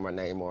throw my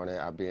name on it.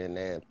 I be in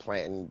there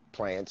planting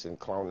plants and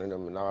cloning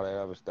them and all that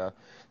other stuff.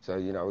 So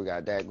you know we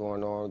got that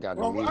going on. Got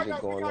the Well, music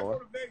we going gotta on. go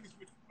to Vegas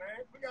with you,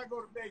 man. We gotta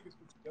go to Vegas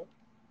with you, yo.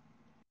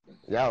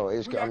 Yo,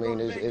 We I gotta go mean,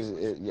 to Vegas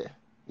with yeah,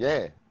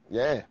 yeah,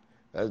 yeah.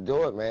 Let's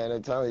do it, man.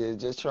 I'm telling you,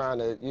 just trying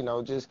to, you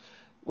know, just,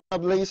 what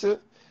up, Lisa?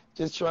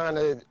 Just trying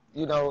to,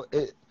 you know,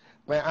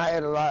 man, I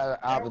had a lot of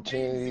you. LBZ.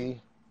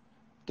 opportunity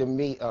to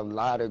meet a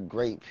lot of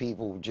great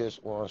people just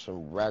on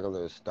some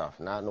regular stuff,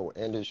 not no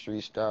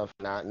industry stuff,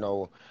 not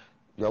no,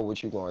 yo,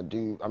 what you gonna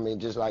do? I mean,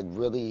 just like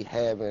really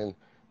having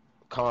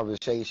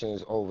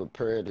conversations over a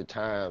period of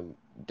time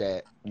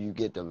that you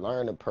get to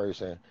learn a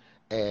person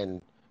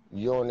and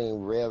you don't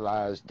even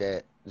realize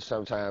that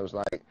sometimes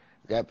like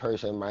that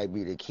person might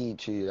be the key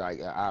to like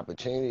an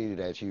opportunity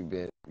that you've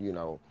been you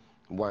know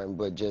wanting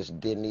but just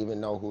didn't even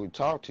know who to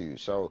talk to.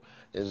 So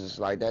it's just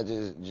like that,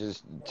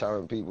 just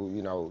telling people,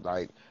 you know,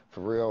 like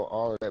for real,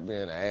 all of that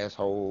being an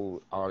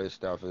asshole, all this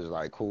stuff is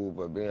like cool,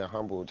 but being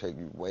humble will take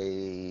you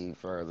way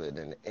further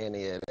than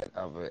any of that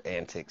other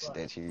antics Right,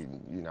 that you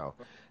know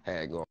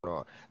had going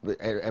on. But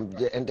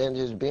right, and then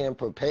just being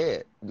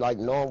prepared, like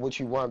knowing what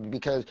you want,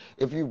 because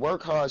if you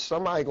work hard,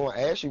 somebody gonna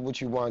ask you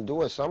what you want to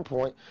do at some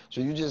point.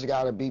 So you just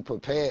gotta be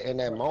prepared in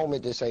that right,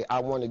 moment to say, I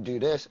want to do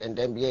this, and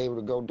then be able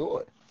to go do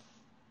it.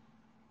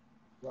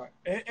 right.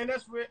 And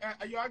that's where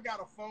I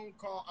got a phone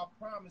call. I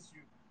promise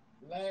you.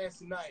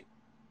 last night,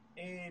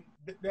 and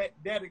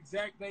that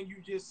exact thing you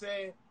just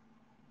said,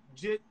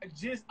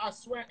 just I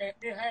swear,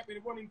 it happened.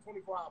 It wasn't even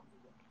 24 hours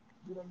ago.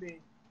 You know what I mean?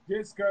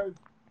 Just because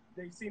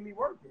they see me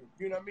working.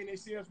 You know what I mean? They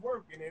see us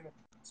working, and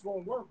it's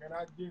going to work. And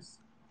I just,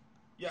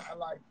 yeah,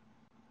 like,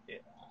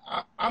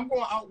 I'm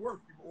going to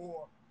outwork you.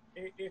 Or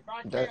if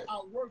I can't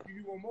outwork you,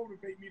 you're going to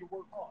motivate me to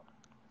work harder.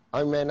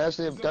 I mean, that's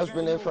it. That's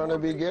been it from the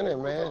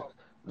beginning, man.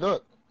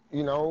 Look,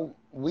 you know,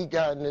 we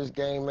got in this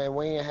game, man.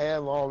 We ain't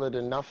have all of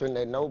the nothing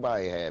that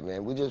nobody had,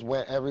 man. We just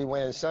went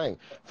everywhere and sang.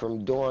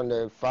 From doing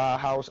the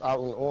firehouse out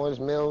in Orange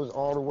Mills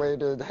all the way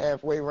to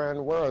halfway around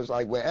the world. It's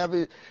like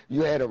wherever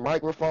you had a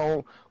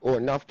microphone or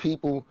enough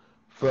people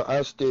for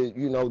us to,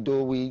 you know, do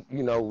what we,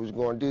 you know, was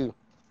going to do,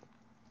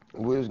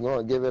 we was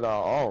going to give it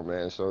our all,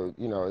 man. So,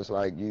 you know, it's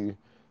like you,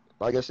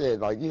 like I said,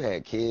 like you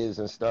had kids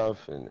and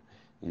stuff, and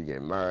you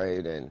get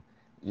married, and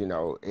you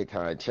know it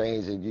kind of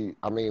changes you.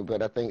 I mean,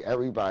 but I think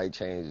everybody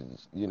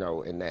changes, you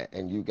know, in that,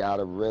 and you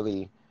gotta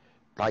really,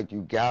 like,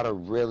 you gotta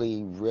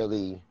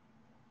really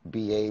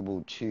be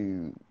able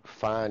to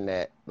find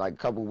that. Like a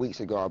couple weeks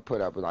ago, I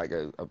put up like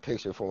a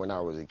picture from when I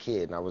was a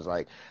kid, and I was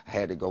like, I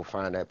had to go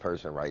find that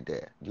person right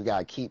there. You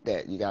gotta keep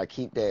that. You gotta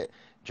keep that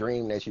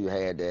dream that you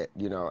had that,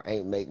 you know,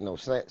 ain't make no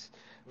sense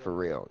for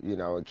real, you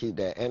know, and keep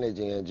that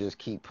energy and just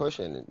keep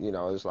pushing. You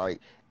know, it's like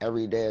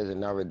every day is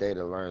another day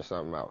to learn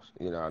something else.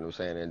 You know what I'm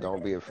saying? And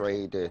don't be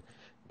afraid to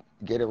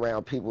get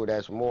around people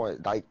that's more,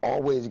 like,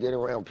 always get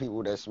around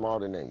people that's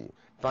smarter than you.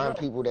 Find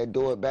people that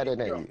do it better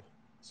than you.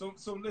 So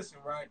listen,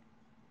 right?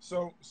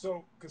 So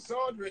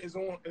Cassandra is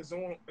on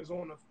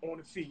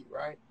the feed,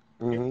 right?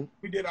 Mm-hmm.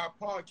 We did our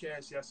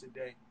podcast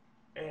yesterday,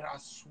 and I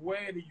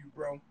swear to you,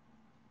 bro,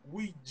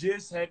 we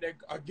just had that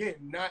again,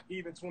 not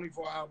even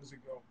 24 hours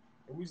ago.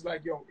 And we was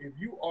like, yo, if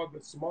you are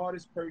the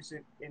smartest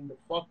person in the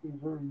fucking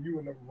room, you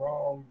in the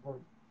wrong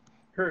room.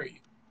 Period.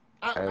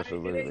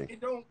 Absolutely.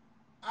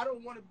 I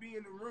don't want to be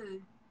in the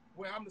room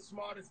where I'm the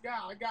smartest guy.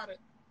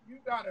 You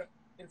gotta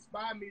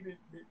inspire me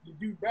to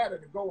do better,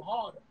 to go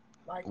harder.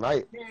 Like,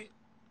 right.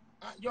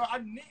 I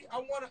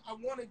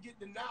wanna get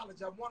the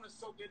knowledge. I wanna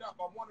soak it up.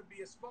 I wanna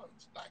be a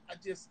sponge. Like,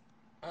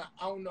 I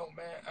don't know,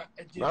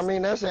 man. I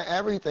mean, that's in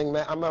everything,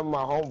 man. I remember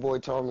my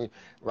homeboy told me,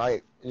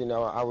 right, you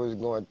know, I was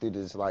going through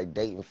this, like,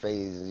 dating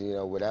phase, you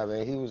know, whatever,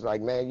 and he was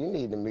like, man, you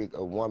need to meet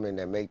a woman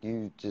that make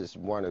you just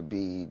want to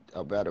be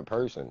a better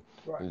person.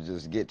 Right. And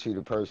just get to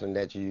the person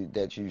that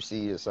you see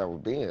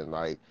yourself being.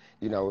 Like,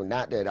 you know,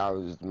 not that I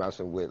was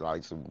messing with,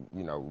 like, some,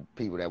 you know,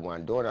 people that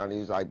weren't doing it. He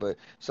was like, but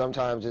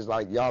sometimes it's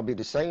like y'all be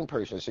the same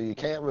person, so you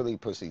can't really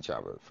push each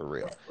other for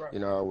real. Right. You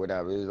know,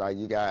 whatever. It's like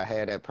you gotta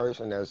have that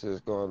person that's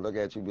just gonna look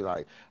at you and be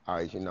like, all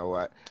right, you know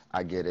what?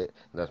 I get it.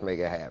 Let's make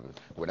it happen.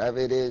 Whatever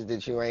it is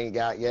that you ain't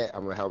got yet,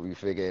 I'm gonna help you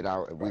figure it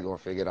out, and we gonna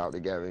figure it out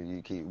together. And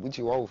you keep. We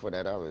too old for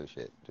that other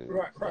shit. Dude.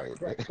 Right. Right.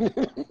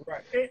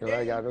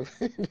 And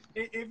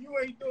if you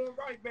ain't doing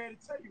right, man,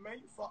 to tell you, man,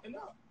 you fucking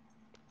up.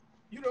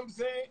 You know what I'm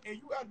saying? And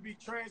you got to be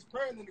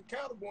transparent and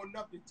accountable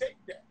enough to take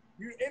that.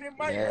 And it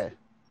might hurt.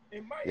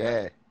 It might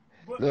hurt.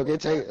 But, look, it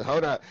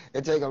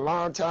take a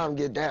long time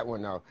to get that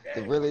one though.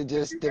 To really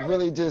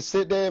just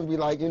sit there and be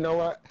like, you know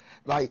what?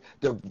 Like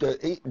to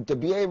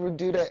be able to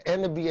do that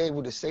and to be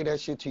able to say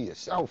that shit to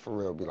yourself for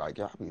real. Be like,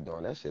 y'all be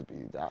doing that shit.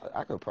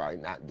 I could probably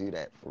not do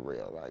that for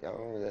real. Like,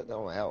 that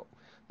don't help.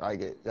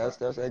 Like that's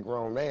that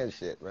grown man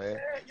shit, man.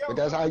 But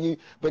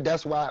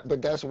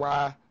that's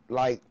why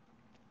like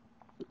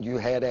you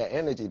had that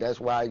energy. That's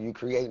why you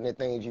creating the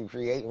things you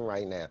creating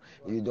right now.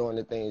 You're doing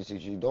the things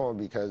that you're doing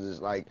because it's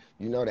like,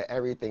 you know that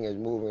everything is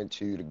moving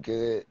to the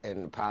good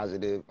and the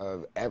positive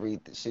of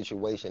every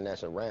situation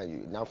that's around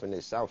you. Nothing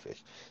is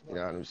selfish. You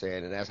know what I'm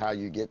saying? And that's how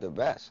you get the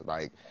best.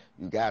 Like,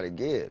 you got to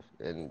give.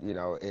 And, you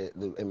know,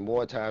 and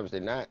more times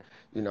than not,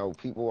 you know,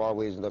 people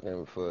always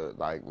looking for,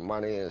 like,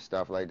 money and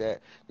stuff like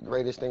that. The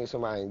greatest thing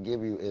somebody can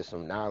give you is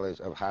some knowledge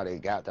of how they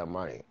got their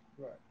money.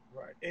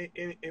 Right.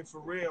 And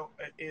for real,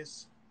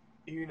 it's,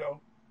 you know,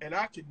 and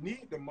I could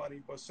need the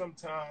money, but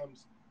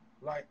sometimes,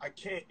 like,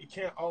 it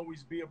can't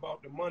always be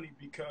about the money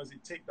because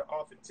it take the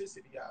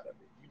authenticity out of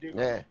it. You do.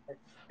 Yeah.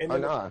 And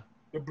then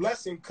the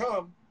blessing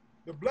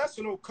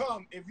will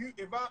come if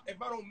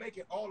I don't make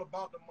it all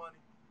about the money,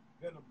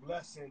 then the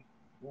blessing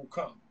will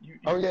come. You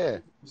yeah. You know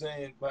what I'm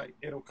saying? Like,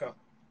 it'll come.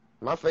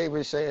 My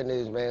favorite saying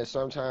is, man,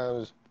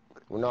 sometimes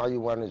when all you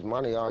want is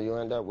money, all you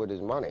end up with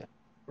is money.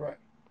 Right.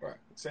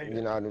 Say that.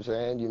 You know what I'm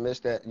saying? You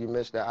missed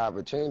the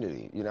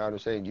opportunity. You know what I'm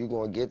saying? You're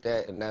going to get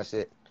that, and that's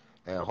it.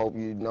 And I hope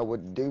you know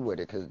what to do with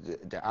it, because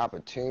the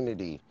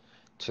opportunity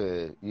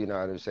to, you know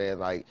what I'm saying,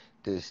 like,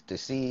 the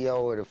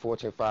CEO of the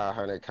Fortune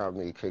 500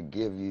 company could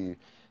give you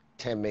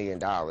 $10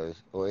 million,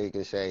 or he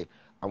could say,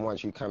 I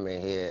want you to come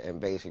in here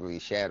and basically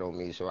shadow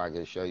me so I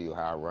can show you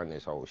how I run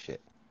this whole shit.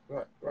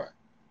 Right.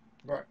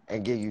 Right.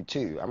 and give you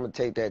two. I'm gonna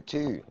take that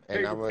two, and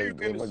Take the two in I'm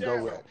the gonna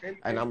go with, shadow.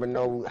 and I'm gonna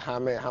know how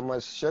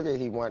much sugar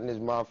he want in his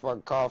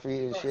motherfucking coffee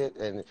and Right. shit,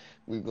 and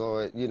we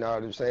go, you know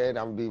what I'm saying?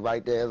 I'm gonna be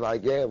right there,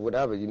 like, yeah,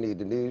 whatever you need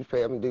the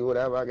newspaper, do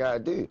whatever I gotta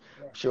do.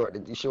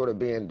 Right. Short of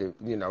being,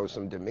 you know,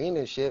 some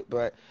demeaning shit,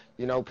 but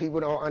you know, people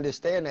don't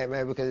understand that,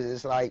 man, because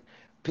it's like.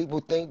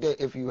 People think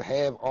that if you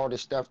have all the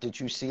stuff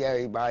that you see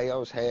everybody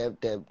else have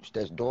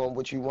that's doing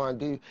what you want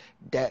to do,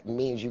 that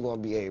means you're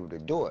going to be able to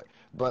do it.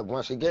 But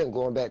once again,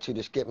 going back to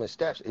the skipping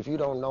steps, if you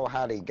don't know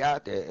how they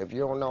got there, if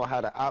you don't know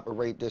how to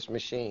operate this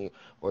machine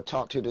or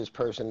talk to this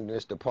person in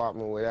this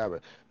department,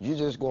 whatever, you're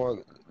just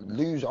going to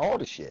lose all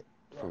the shit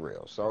for Right.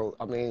 real. So,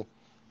 I mean,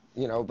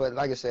 you know, but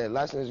like I said,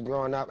 lessons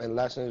growing up and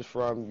lessons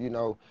from, you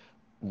know,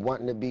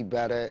 wanting to be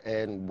better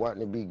and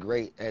wanting to be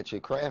great at your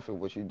craft and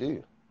what you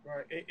do.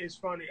 Right. It's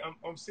funny.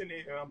 I'm sitting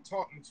there and I'm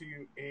talking to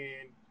you,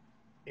 and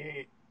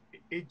it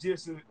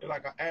just is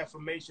like an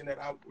affirmation that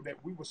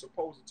we were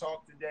supposed to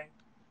talk today,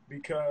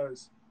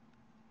 because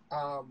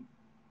um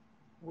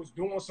was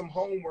doing some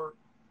homework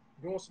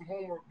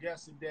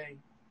yesterday,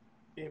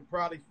 and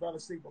probably fell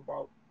asleep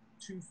about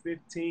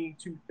 2:15,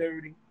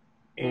 2:30,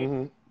 and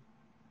Mm-hmm.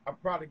 I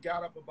probably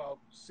got up about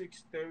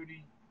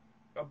 6:30,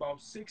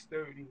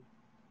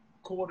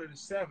 quarter to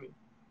 7,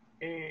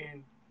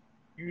 and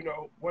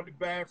went to the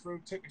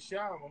bathroom, took a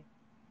shower,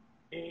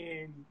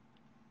 and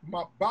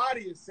my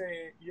body is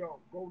saying, "Yo,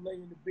 go lay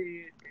in the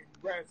bed and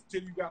rest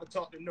till you got to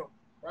talk to Nook,"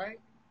 right?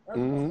 That's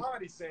what Mm-hmm. my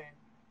body's saying.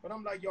 But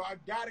I'm like, "Yo, I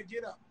gotta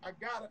get up.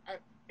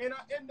 And I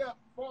end up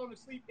falling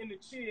asleep in the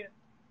chair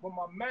with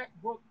my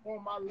MacBook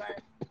on my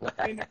lap,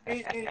 and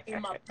in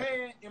my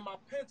pen, in my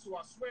pencil.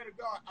 I swear to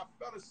God, I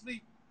fell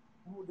asleep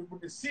with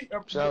the seat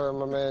up. Shout out to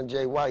my man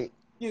Jay White.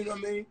 You know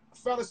what I mean? I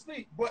fell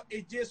asleep, but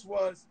it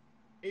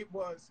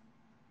was,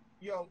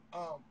 yo,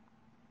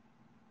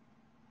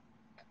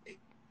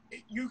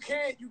 you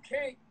can't.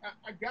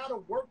 I gotta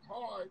work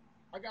hard.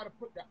 I gotta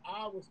put the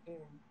hours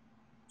in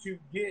to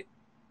get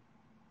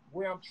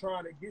where I'm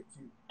trying to get to.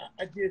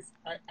 I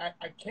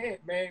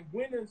can't, man.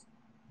 Winners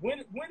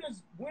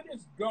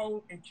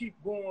go and keep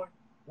going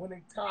when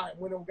they tired,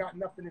 when they don't got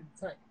nothing in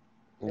the tank.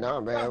 If I No,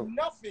 don't got man.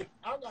 nothing,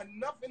 I don't got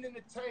nothing in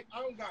the tank.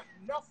 I don't got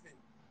nothing.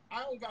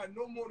 I don't got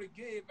no more to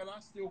give, and I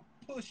still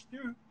push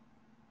through.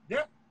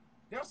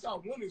 That's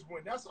how winners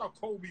win. That's how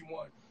Kobe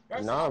won.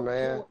 That's No, how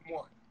man. Jordan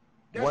won.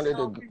 One That's of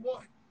how the we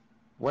won.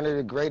 one of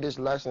the greatest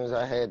lessons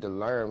I had to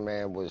learn,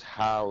 man, was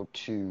how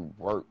to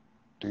work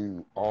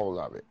through all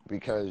of it.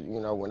 Because, you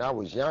know, when I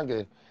was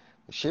younger,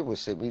 shit would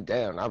sit me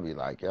down. I'd be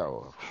like,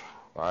 yo,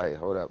 all right,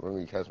 hold up, let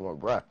me catch my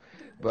breath.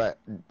 But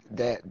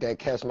that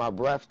catch my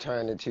breath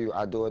turned into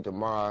I do it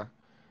tomorrow,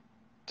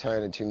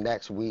 turned into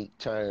next week,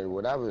 turned into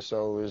whatever.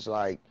 So it was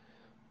like,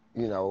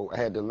 you know, I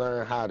had to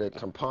learn how to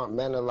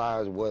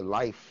compartmentalize what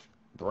life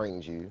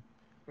brings you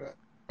Right.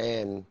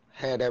 and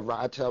had that.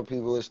 I tell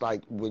people it's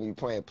like when you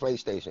playing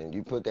PlayStation,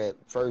 you put that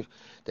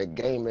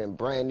game in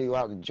brand new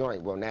out the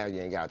joint. Well, now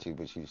you ain't got to,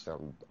 but you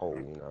something old,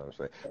 you know what I'm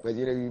saying. But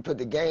you know, you put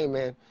the game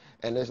in,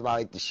 and it's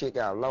like the shit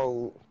got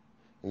low.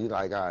 And you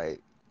like, all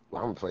right,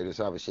 well, I'm gonna play this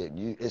other shit.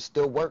 It's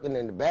still working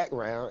in the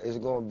background. It's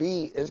gonna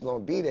be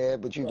there,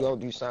 but you Right. go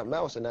do something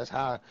else, and that's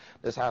how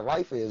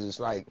life is. It's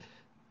like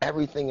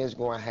everything is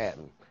going to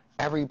happen.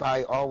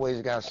 Everybody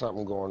always got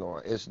something going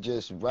on. It's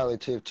just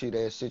relative to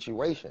their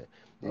situation.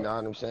 You Right. know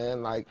what I'm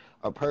saying? Like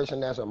a person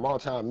that's a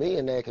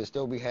multi-millionaire can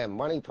still be having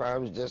money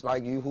problems just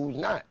like you who's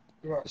not.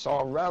 Right. It's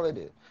all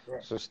relative.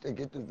 Right. So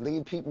get to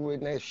leave people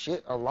in their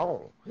shit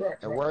alone Right.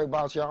 and Right. worry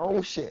about your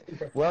own shit.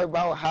 Worry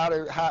about how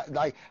do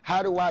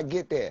I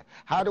get there?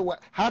 How do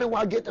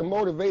I get the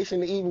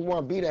motivation to even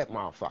want to be that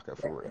motherfucker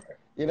for real?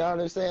 You know what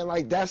I'm saying?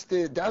 Like that's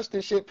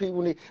the shit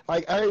people need.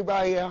 Like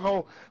everybody at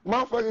home,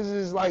 motherfuckers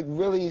is like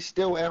really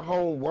still at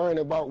home worrying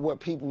about what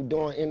people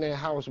doing in their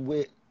house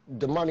with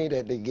the money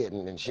that they're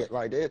getting and shit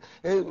like that.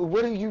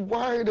 What are you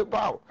worried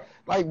about?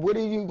 Like what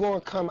are you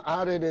gonna come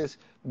out of this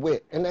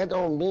with? And that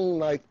don't mean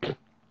like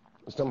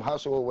some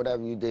hustle or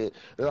whatever you did.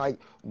 Like,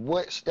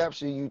 what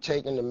steps are you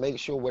taking to make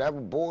sure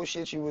whatever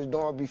bullshit you was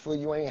doing before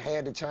you ain't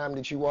had the time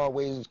that you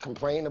always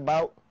complain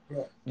about,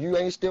 Right. you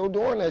ain't still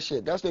doing that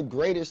shit. That's the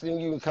greatest thing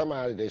you can come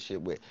out of this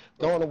shit with.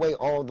 Throwing away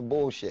all the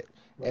bullshit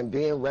and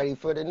being ready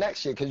for the next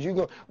shit. Because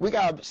we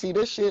got to see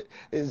this shit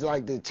is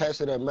like the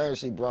test of the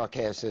emergency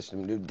broadcast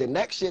system. The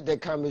next shit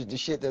that comes is the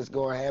shit that's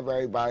going to have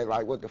everybody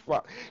like, what the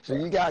fuck? So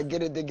you got to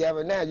get it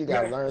together now. You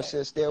got to learn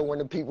sit still when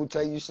the people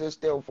tell you sit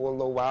still for a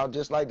little while.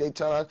 Just like they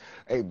tell us,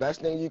 hey,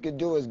 best thing you can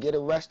do is get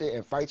arrested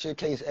and fight your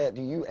case at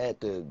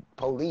the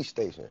police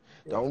station.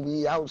 Don't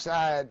be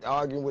outside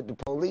arguing with the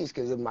police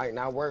because it might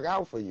not work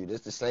out for you.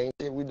 That's the same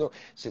shit we do.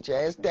 Sit your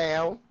ass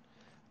down,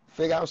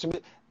 figure out some,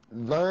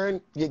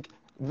 learn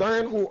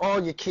who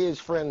all your kids'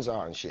 friends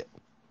are and shit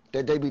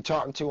that they be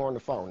talking to on the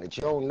phone that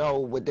you don't know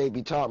what they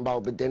be talking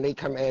about, but then they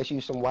come ask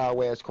you some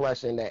wild ass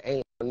question that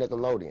ain't on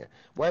Nickelodeon.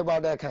 Worry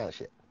about that kind of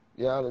shit.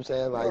 You know what I'm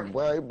saying? Like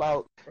worry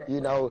about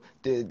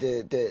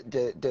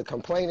the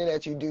complaining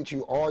that you do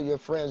to all your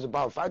friends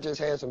about. If I just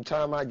had some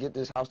time, I'd get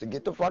this house to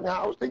get the fucking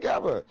house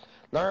together.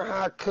 Learn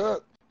how to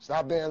cook.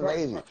 Stop being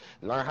lazy.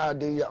 Learn how to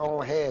do your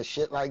own hair,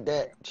 shit like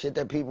that. Shit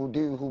that people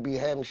do who be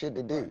having shit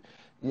to do.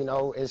 You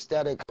know,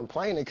 instead of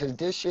complaining, because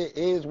this shit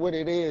is what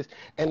it is,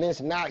 and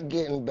it's not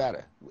getting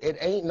better. It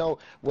ain't no,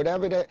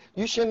 whatever that,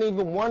 you shouldn't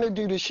even want to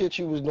do the shit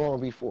you was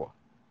doing before.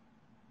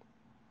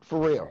 For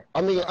real.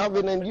 I mean,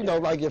 other than, you know,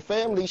 like your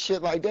family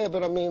shit like that,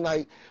 but I mean,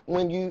 like,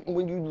 when you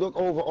look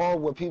overall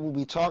what people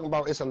be talking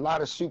about, it's a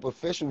lot of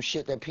superficial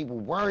shit that people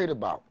worried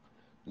about.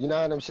 You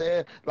know what I'm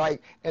saying?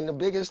 Like, and the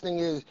biggest thing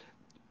is,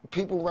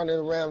 people running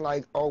around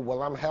like, oh,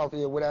 well, I'm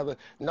healthy or whatever.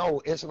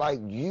 No, it's like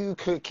you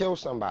could kill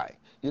somebody.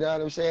 You know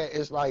what I'm saying?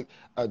 It's like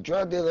a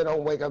drug dealer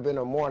don't wake up in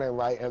the morning,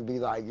 right, and be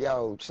like,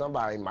 yo,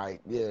 somebody might,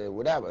 yeah,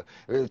 whatever.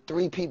 There's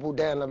 3 people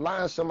down the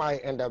line,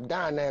 somebody end up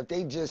dying. Now, if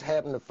they just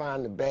happen to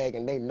find the bag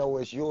and they know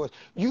it's yours,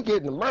 you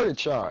getting a murder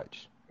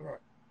charge. Right.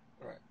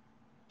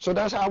 So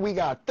that's how we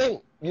got to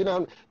think. You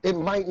know, it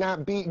might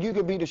not be, you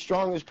could be the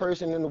strongest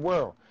person in the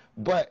world,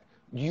 but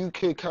you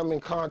could come in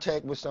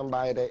contact with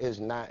somebody that is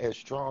not as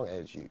strong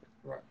as you.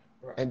 Right.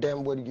 And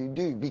then what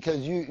do? Because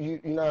you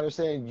know what I'm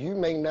saying? You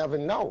may never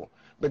know.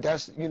 But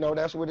that's, you know,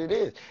 that's what it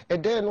is.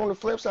 And then on the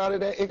flip side of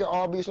that, it could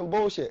all be some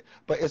bullshit.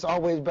 But it's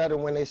always better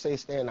when they say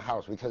stay in the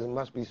house, because it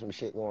must be some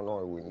shit going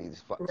on. We need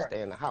to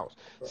stay in the house.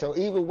 So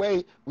either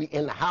way, we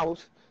in the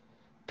house,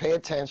 pay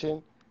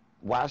attention,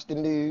 watch the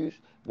news,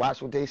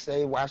 watch what they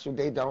say, watch what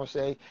they don't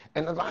say.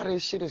 And a lot of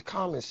this shit is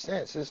common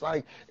sense. It's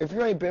like, if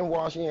you ain't been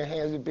washing your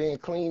hands and being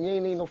clean, you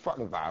ain't need no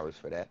fucking virus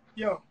for that.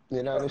 Yo.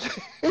 You know what I'm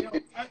saying? Yo,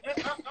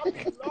 I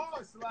be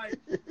lost. Like,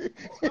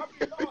 I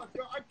be lost.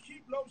 Yo, I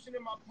keep lotion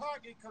in my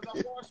pocket because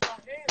I wash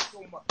my hands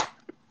so much.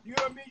 You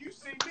know what I mean? You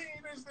see me,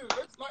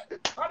 it's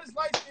like, how does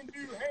light-skinned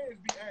dude hands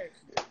be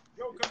ashy?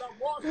 Yo, because I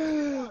wash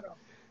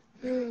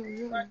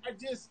the Like,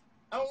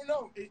 I don't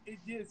know. It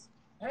just,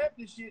 half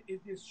the shit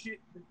is just shit,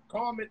 the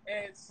common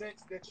ass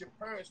sense that your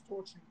parents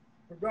taught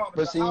you.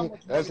 But see,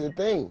 that's the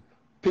thing.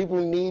 People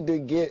need to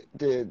get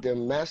the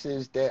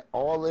message that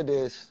all of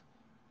this,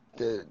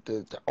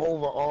 the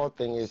overall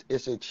thing is,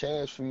 it's a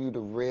chance for you to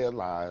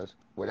realize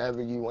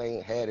whatever you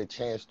ain't had a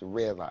chance to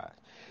realize.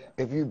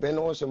 If you've been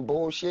on some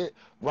bullshit,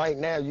 right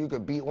now you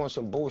could be on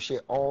some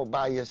bullshit all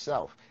by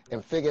yourself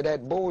and figure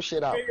that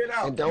bullshit out.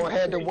 And don't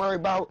have to worry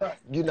about,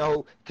 you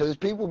know, because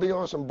people be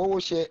on some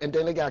bullshit and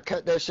then they got to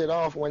cut that shit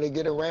off when they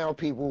get around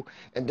people,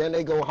 and then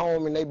they go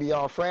home and they be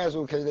all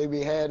frazzled because they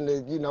be having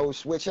to, you know,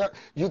 switch up.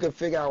 You can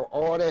figure out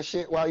all that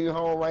shit while you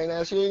home right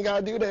now, so you ain't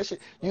got to do that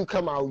shit. You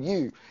come out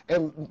you.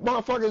 And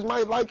motherfuckers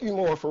might like you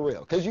more for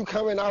real, because you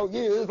coming out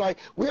you. It's like,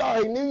 we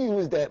already knew you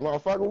was that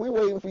motherfucker. We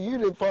waiting for you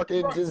to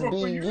fucking just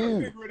be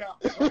you.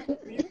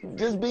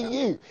 Just be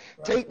you.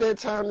 Take that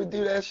time to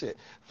do that shit.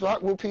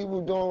 Fuck what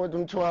people doing with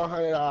them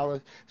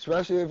 $1,200,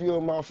 especially if you're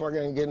a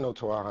motherfucker ain't getting no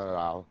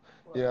 $1,200.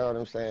 You know what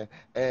I'm saying?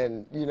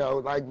 And, you know,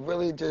 like,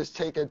 really just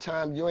take a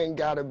time. You ain't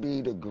got to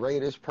be the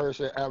greatest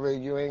person ever.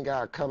 You ain't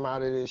got to come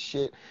out of this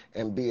shit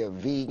and be a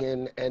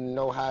vegan and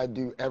know how to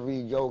do every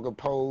yoga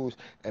pose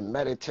and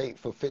meditate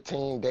for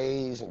 15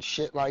 days and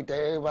shit like that.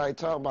 Everybody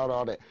talk about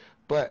all that.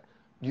 But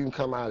you can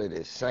come out of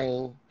this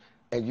sane,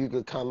 and you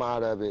could come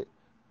out of it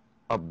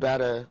a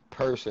better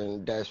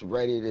person that's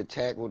ready to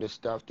tackle the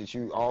stuff that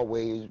you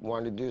always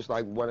wanted to do. It's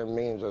like one of the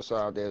memes I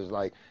saw out there is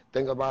like,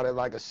 think about it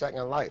like a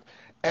second life.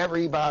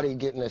 Everybody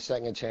getting a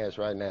second chance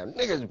right now.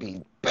 Niggas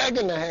be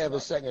begging to have a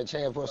second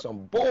chance for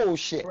some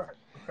bullshit.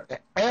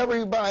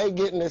 Everybody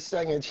getting a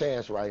second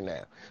chance right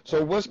now.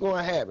 So what's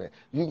going to happen?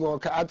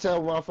 I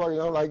tell motherfuckers, you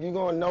know, like, you're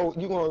going to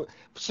know,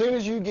 as soon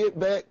as you get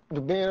back to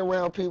being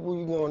around people,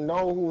 you're going to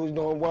know who's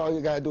doing well. All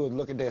you got to do is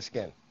look at their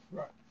skin.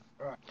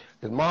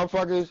 Because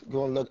motherfuckers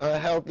going to look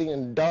unhealthy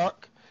and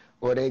dark,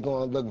 or they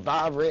going to look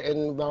vibrant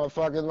and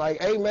motherfuckers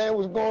like, hey, man,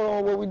 what's going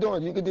on? What we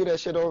doing? You can do that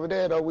shit over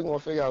there, though. We going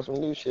to figure out some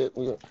new shit.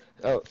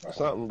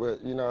 Something,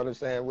 but you know what I'm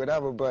saying?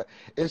 Whatever, but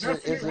it's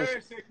just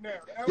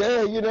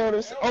yeah, you know what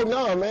I'm saying? Oh,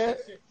 no, man.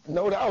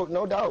 No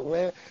doubt,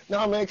 man.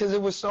 No, man, because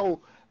it was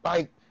so,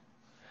 like,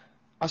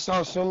 I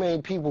saw so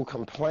many people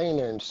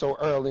complaining so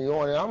early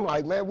on, and I'm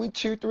like, man, we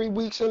 2-3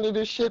 weeks into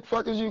this shit,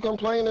 fuck is you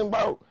complaining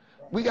about?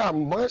 We got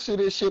months of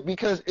this shit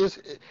because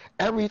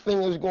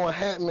everything is going to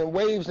happen in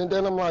waves. And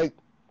then I'm like,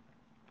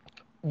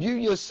 you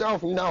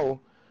yourself know,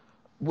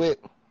 with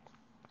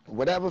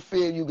whatever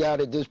fear you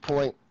got at this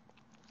point,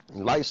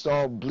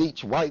 Lysol,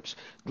 bleach, wipes,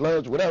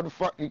 gloves, whatever the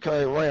fuck you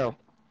carry around,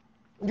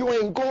 you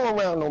ain't going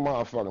around no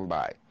motherfucking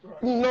body.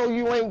 You know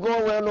you ain't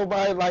going around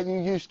nobody like you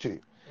used to.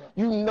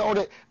 You know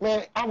that,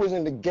 man, I was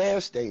in the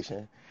gas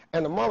station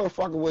and the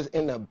motherfucker was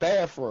in the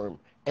bathroom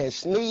and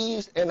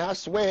sneezed, and I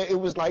swear it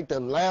was like the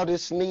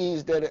loudest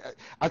sneeze that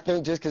I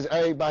think just because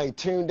everybody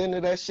tuned into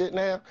that shit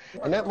now.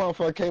 And that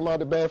motherfucker came out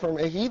of the bathroom,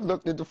 and he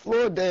looked at the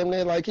floor damn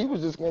near like he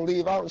was just going to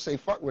leave out and say,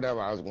 fuck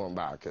whatever I was going to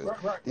buy, because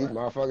these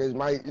motherfuckers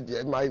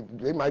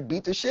might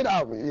beat the shit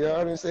out of me, you know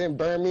what I'm saying,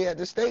 burn me at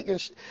the stake and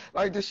shit.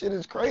 Like, this shit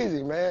is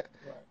crazy, man.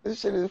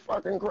 This shit is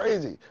fucking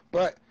crazy.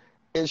 But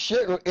it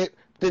shouldn't,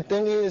 the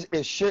thing is,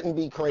 it shouldn't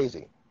be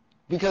crazy.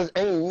 Because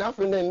ain't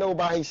nothing that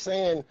nobody's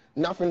saying,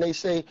 nothing they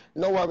say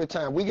no other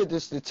time. We get the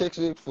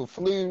statistics for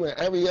flu and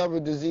every other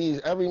disease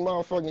every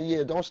motherfucking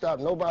year. Don't stop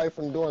nobody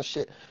from doing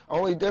shit.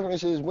 Only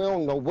difference is we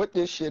don't know what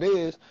this shit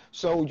is,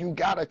 so you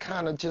gotta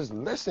kind of just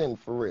listen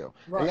for real.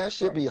 Right, And that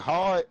shit right. be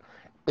hard,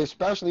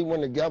 especially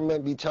when the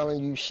government be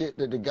telling you shit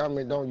that the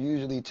government don't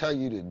usually tell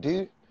you to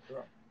do.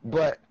 Right.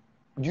 But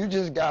you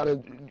just gotta,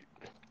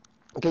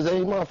 because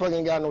every motherfucker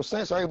ain't got no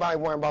sense. Everybody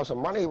worrying about some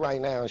money right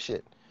now and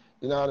shit.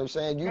 You know what I'm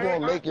saying? You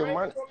Man, gonna make your I ain't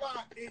money. gonna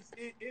lie.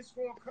 It's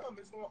gonna come.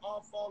 It's gonna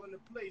all fall into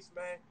place,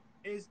 man.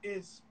 It's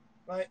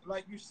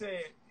like you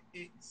said.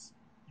 It's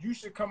you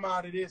should come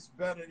out of this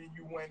better than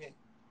you went in.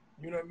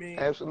 You know what I mean? You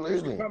should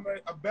Absolutely. come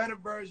a better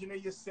version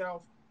of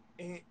yourself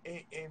and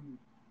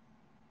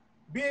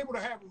be able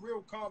to have a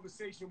real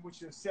conversation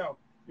with yourself.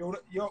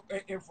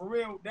 And for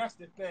real, that's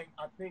the thing.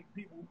 I think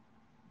people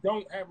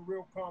don't have a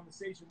real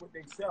conversation with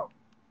themselves.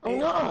 Oh, And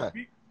no.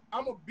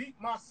 I'm gonna beat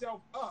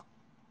myself up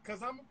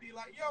because I'm gonna be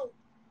like, yo,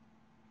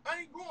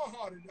 I ain't going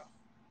hard enough.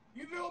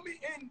 You feel me?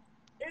 And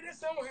this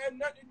don't have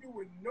nothing to do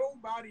with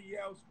nobody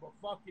else but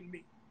fucking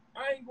me.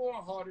 I ain't going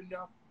hard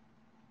enough.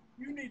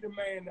 You need to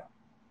man up.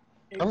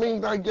 I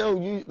mean, like, yo,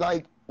 you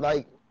like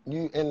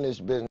you in this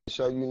business,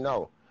 so you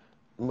know,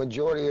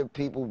 majority of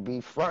people be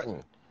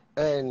fronting,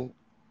 and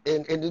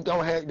it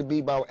don't have to be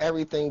about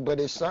everything, but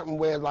it's something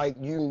where like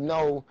you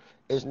know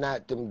it's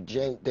not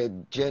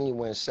the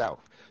genuine self.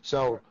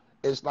 So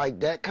it's like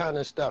that kind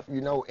of stuff,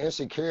 you know,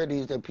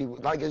 insecurities that people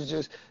like.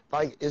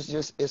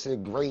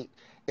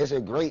 It's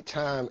a great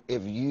time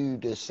if you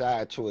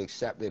decide to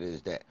accept it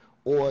as that,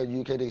 or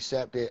you could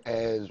accept it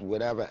as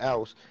whatever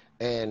else.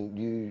 And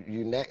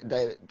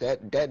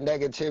that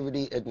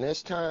negativity at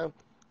this time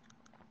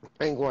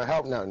ain't going to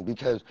help nothing,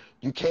 because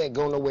you can't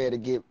go nowhere to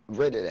get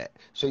rid of that.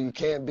 So you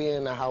can't be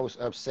in the house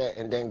upset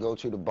and then go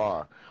to the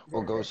bar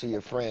or go see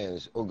your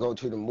friends or go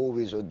to the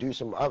movies or do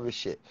some other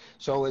shit.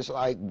 So it's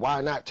like, why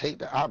not take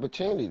the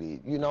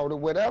opportunity, you know, to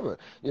whatever.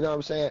 You know what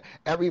I'm saying?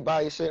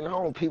 Everybody sitting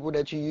home, people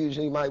that you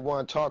usually might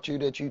want to talk to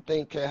that you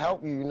think can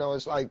help you, you know,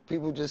 it's like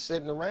people just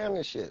sitting around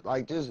and shit.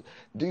 Like, just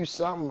do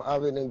something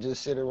other than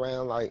just sit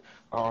around like,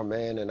 oh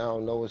man, and I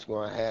don't know what's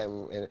going to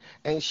happen. And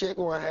ain't shit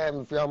going to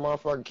happen if y'all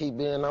motherfucker keep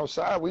being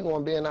outside. We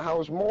going to be in the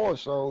house more.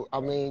 So, I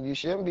mean, you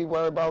shouldn't be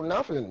worried about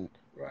nothing,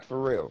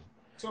 for real.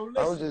 So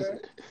I was listen, just...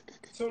 man.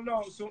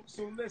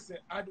 So listen.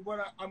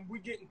 We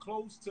getting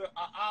close to an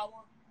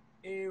hour,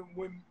 and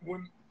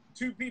when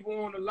two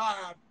people on the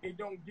live, it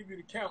don't give you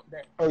the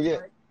countdown. Oh, yeah.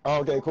 Right? Oh,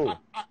 okay, So cool.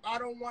 I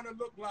don't want to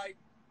look like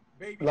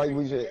Baby Like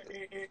we said.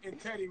 and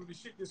Teddy with the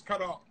shit just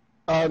cut off.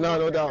 No,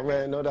 no doubt,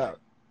 man, no doubt.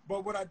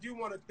 But what I do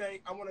want to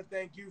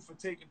thank you for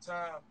taking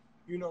time,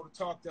 you know, to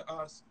talk to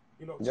us,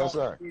 you know, Yes,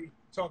 sir. to me,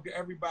 talk to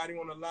everybody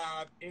on the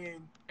live,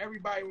 and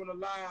everybody on the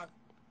live.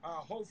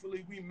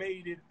 Hopefully, we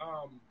made it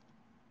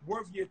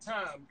worth your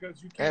time,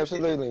 because you can't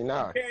Absolutely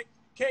not.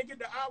 can't get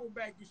the hour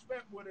back you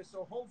spent with us.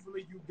 So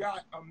hopefully, you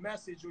got a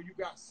message or you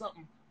got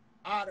something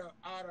out of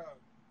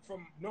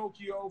from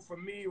Nokio,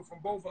 from me, or from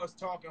both of us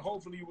talking.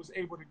 Hopefully, you was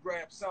able to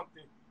grab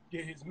something,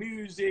 get his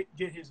music,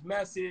 get his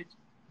message.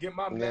 Get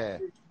my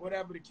message,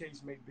 whatever the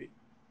case may be.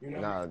 You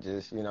know? No,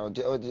 just, you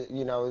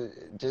know,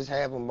 just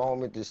have a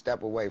moment to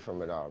step away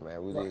from it all,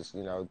 man. We just,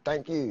 you know,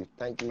 thank you.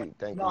 Thank you, man.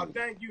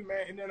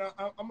 And then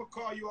I'm gonna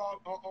call you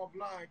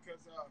offline,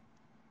 because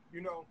you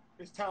know,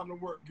 it's time to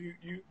work.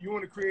 You in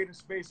the creative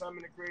space, I'm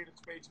in the creative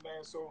space,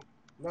 man. So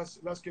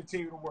let's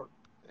continue to work.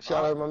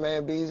 Shout out to my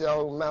man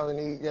Bezo,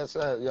 Melanie. Yes,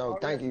 sir. Yo,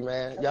 thank you,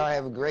 man. Y'all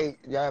have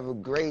a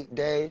great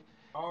day.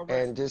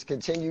 And just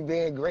continue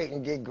being great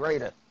and get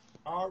greater.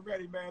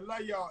 Already, man.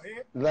 Love y'all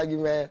here. Love you,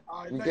 man.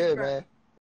 All right, you good, man.